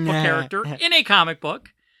 a comic book character in a comic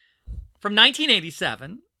book from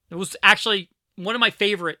 1987. It was actually one of my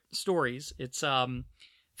favorite stories. It's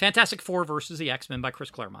Fantastic Four versus the X-Men by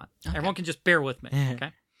Chris Claremont. Okay. Everyone can just bear with me,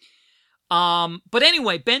 okay? But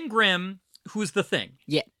anyway, Ben Grimm, who's the Thing,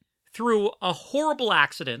 through a horrible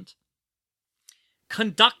accident,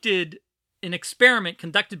 conducted an experiment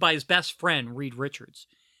conducted by his best friend, Reed Richards.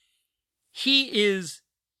 He is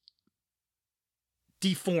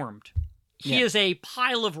deformed. He is a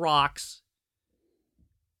pile of rocks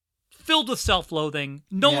filled with self-loathing.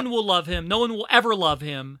 No one will love him. No one will ever love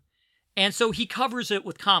him. And so he covers it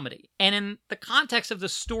with comedy. And in the context of the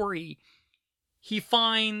story, he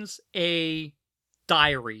finds a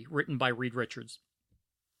diary written by Reed Richards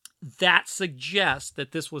that suggests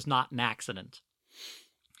that this was not an accident.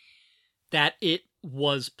 That it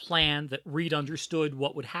was planned, that Reed understood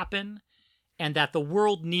what would happen, and that the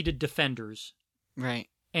world needed defenders. Right.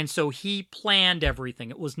 And so he planned everything.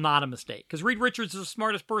 It was not a mistake. Because Reed Richards is the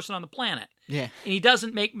smartest person on the planet. Yeah. And he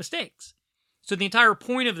doesn't make mistakes. So the entire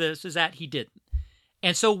point of this is that he didn't.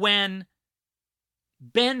 And so when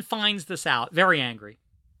Ben finds this out, very angry.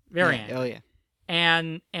 Very angry. Oh, yeah.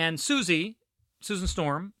 And Susan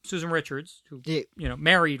Richards, who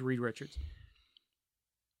married Reed Richards,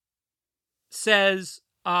 says,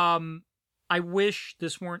 I wish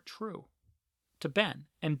this weren't true, to Ben.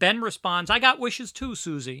 And Ben responds, I got wishes too,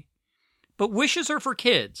 Susie. But wishes are for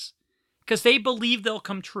kids, because they believe they'll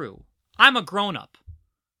come true. I'm a grown-up.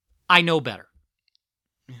 I know better.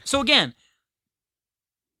 So again,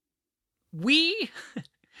 we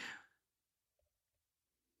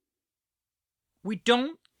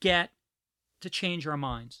don't get to change our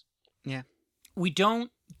minds. Yeah. We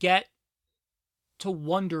don't get to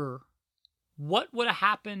wonder what would have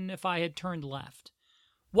happened if I had turned left.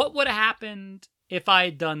 What would have happened if I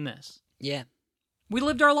had done this? Yeah. We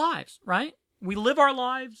lived our lives, right? We live our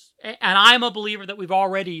lives, and I'm a believer that we've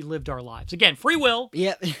already lived our lives. Again, free will.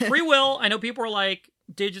 Yep. Free will. I know people are like,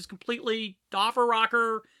 Dig is completely off a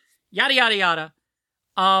rocker, yada, yada, yada.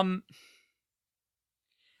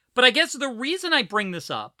 But I guess the reason I bring this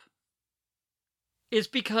up is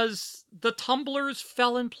because the tumblers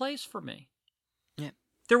fell in place for me. Yeah.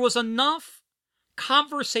 There was enough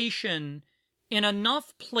conversation in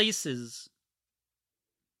enough places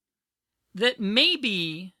that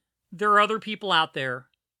maybe there are other people out there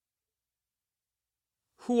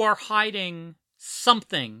who are hiding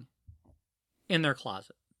something in their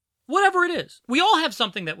closet. Whatever it is. We all have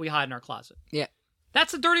something that we hide in our closet. Yeah.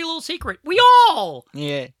 That's a dirty little secret. We all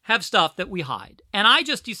have stuff that we hide. And I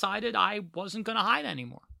just decided I wasn't going to hide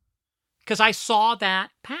anymore. Because I saw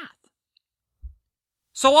that path.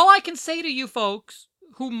 So all I can say to you folks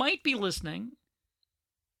who might be listening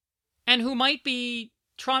and who might be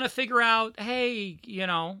trying to figure out, hey,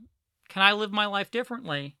 can I live my life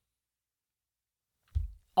differently?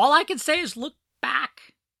 All I can say is look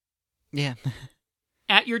back. Yeah.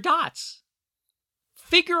 At your dots.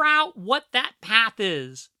 Figure out what that path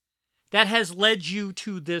is that has led you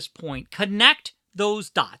to this point. Connect those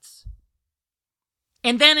dots.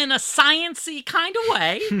 And then in a science-y kind of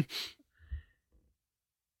way,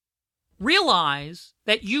 realize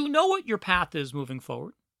that you know what your path is moving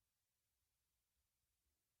forward.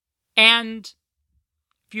 And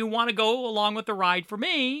if you want to go along with the ride for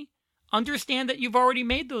me, understand that you've already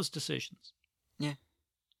made those decisions. Yeah.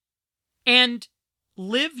 And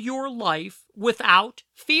live your life without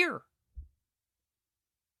fear.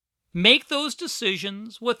 Make those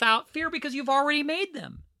decisions without fear because you've already made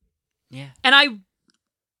them. Yeah. And I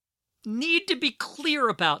need to be clear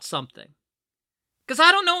about something. Because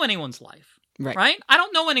I don't know anyone's life. Right? I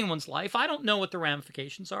don't know anyone's life. I don't know what the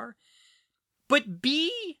ramifications are. But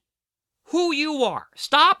be who you are.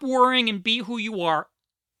 Stop worrying and be who you are.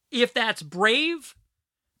 If that's brave,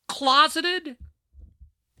 closeted,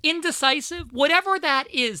 indecisive, whatever that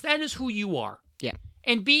is who you are. Yeah.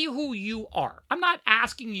 And be who you are. I'm not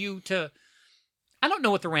asking you to, I don't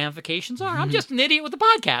know what the ramifications are. I'm just an idiot with a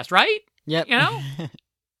podcast, right? Yep.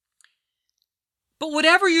 But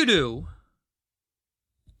whatever you do,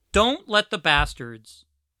 don't let the bastards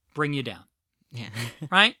bring you down. Yeah.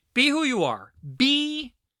 Right? Be who you are.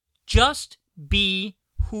 Just be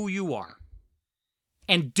who you are.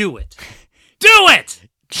 And do it. Do it!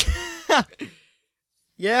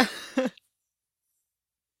 Yeah.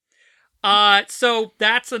 So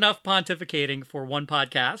that's enough pontificating for one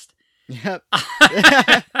podcast. Yep.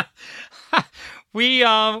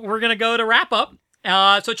 We're going to go to wrap up.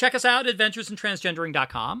 So check us out at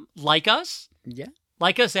adventuresintransgendering.com. Like us. Yeah.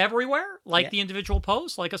 Like us everywhere. Like the individual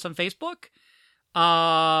posts. Like us on Facebook.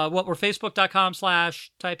 We're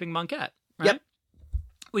facebook.com/typingmonket. Right? Yep.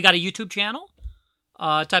 We got a YouTube channel.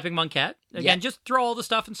 Typing Monket. Again, just throw all the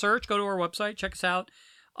stuff in search. Go to our website. Check us out.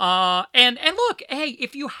 And look, hey,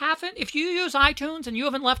 if you use iTunes and you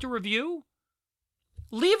haven't left a review,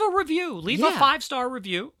 leave a review. Leave a 5-star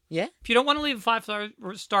review. Yeah. If you don't want to leave a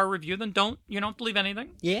 5-star review, then you don't have to leave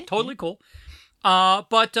anything. Yeah. Totally cool.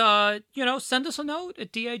 But send us a note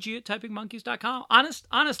at dig@typingmonkeys.com.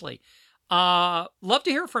 Honestly, love to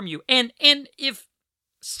hear from you. And if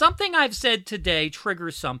something I've said today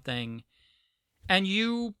triggers something and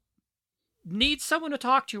you need someone to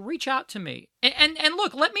talk to, reach out to me. And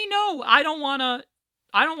look, let me know. I don't want to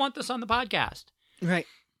I don't want this on the podcast. Right.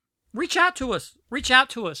 Reach out to us.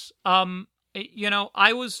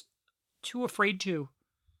 I was too afraid to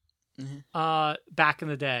back in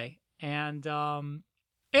the day. And,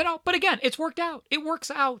 but again, it's worked out. It works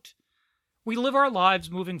out. We live our lives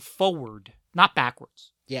moving forward, not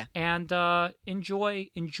backwards. Yeah. And enjoy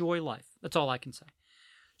life. That's all I can say.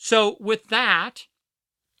 So with that,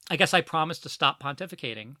 I guess I promised to stop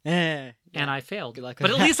pontificating, and I failed. But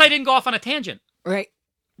at least I didn't go off on a tangent. Right?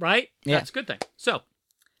 Yeah. That's a good thing.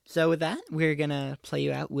 So with that, we're going to play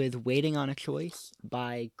you out with Waiting on a Choice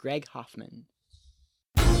by Greg Hoffman.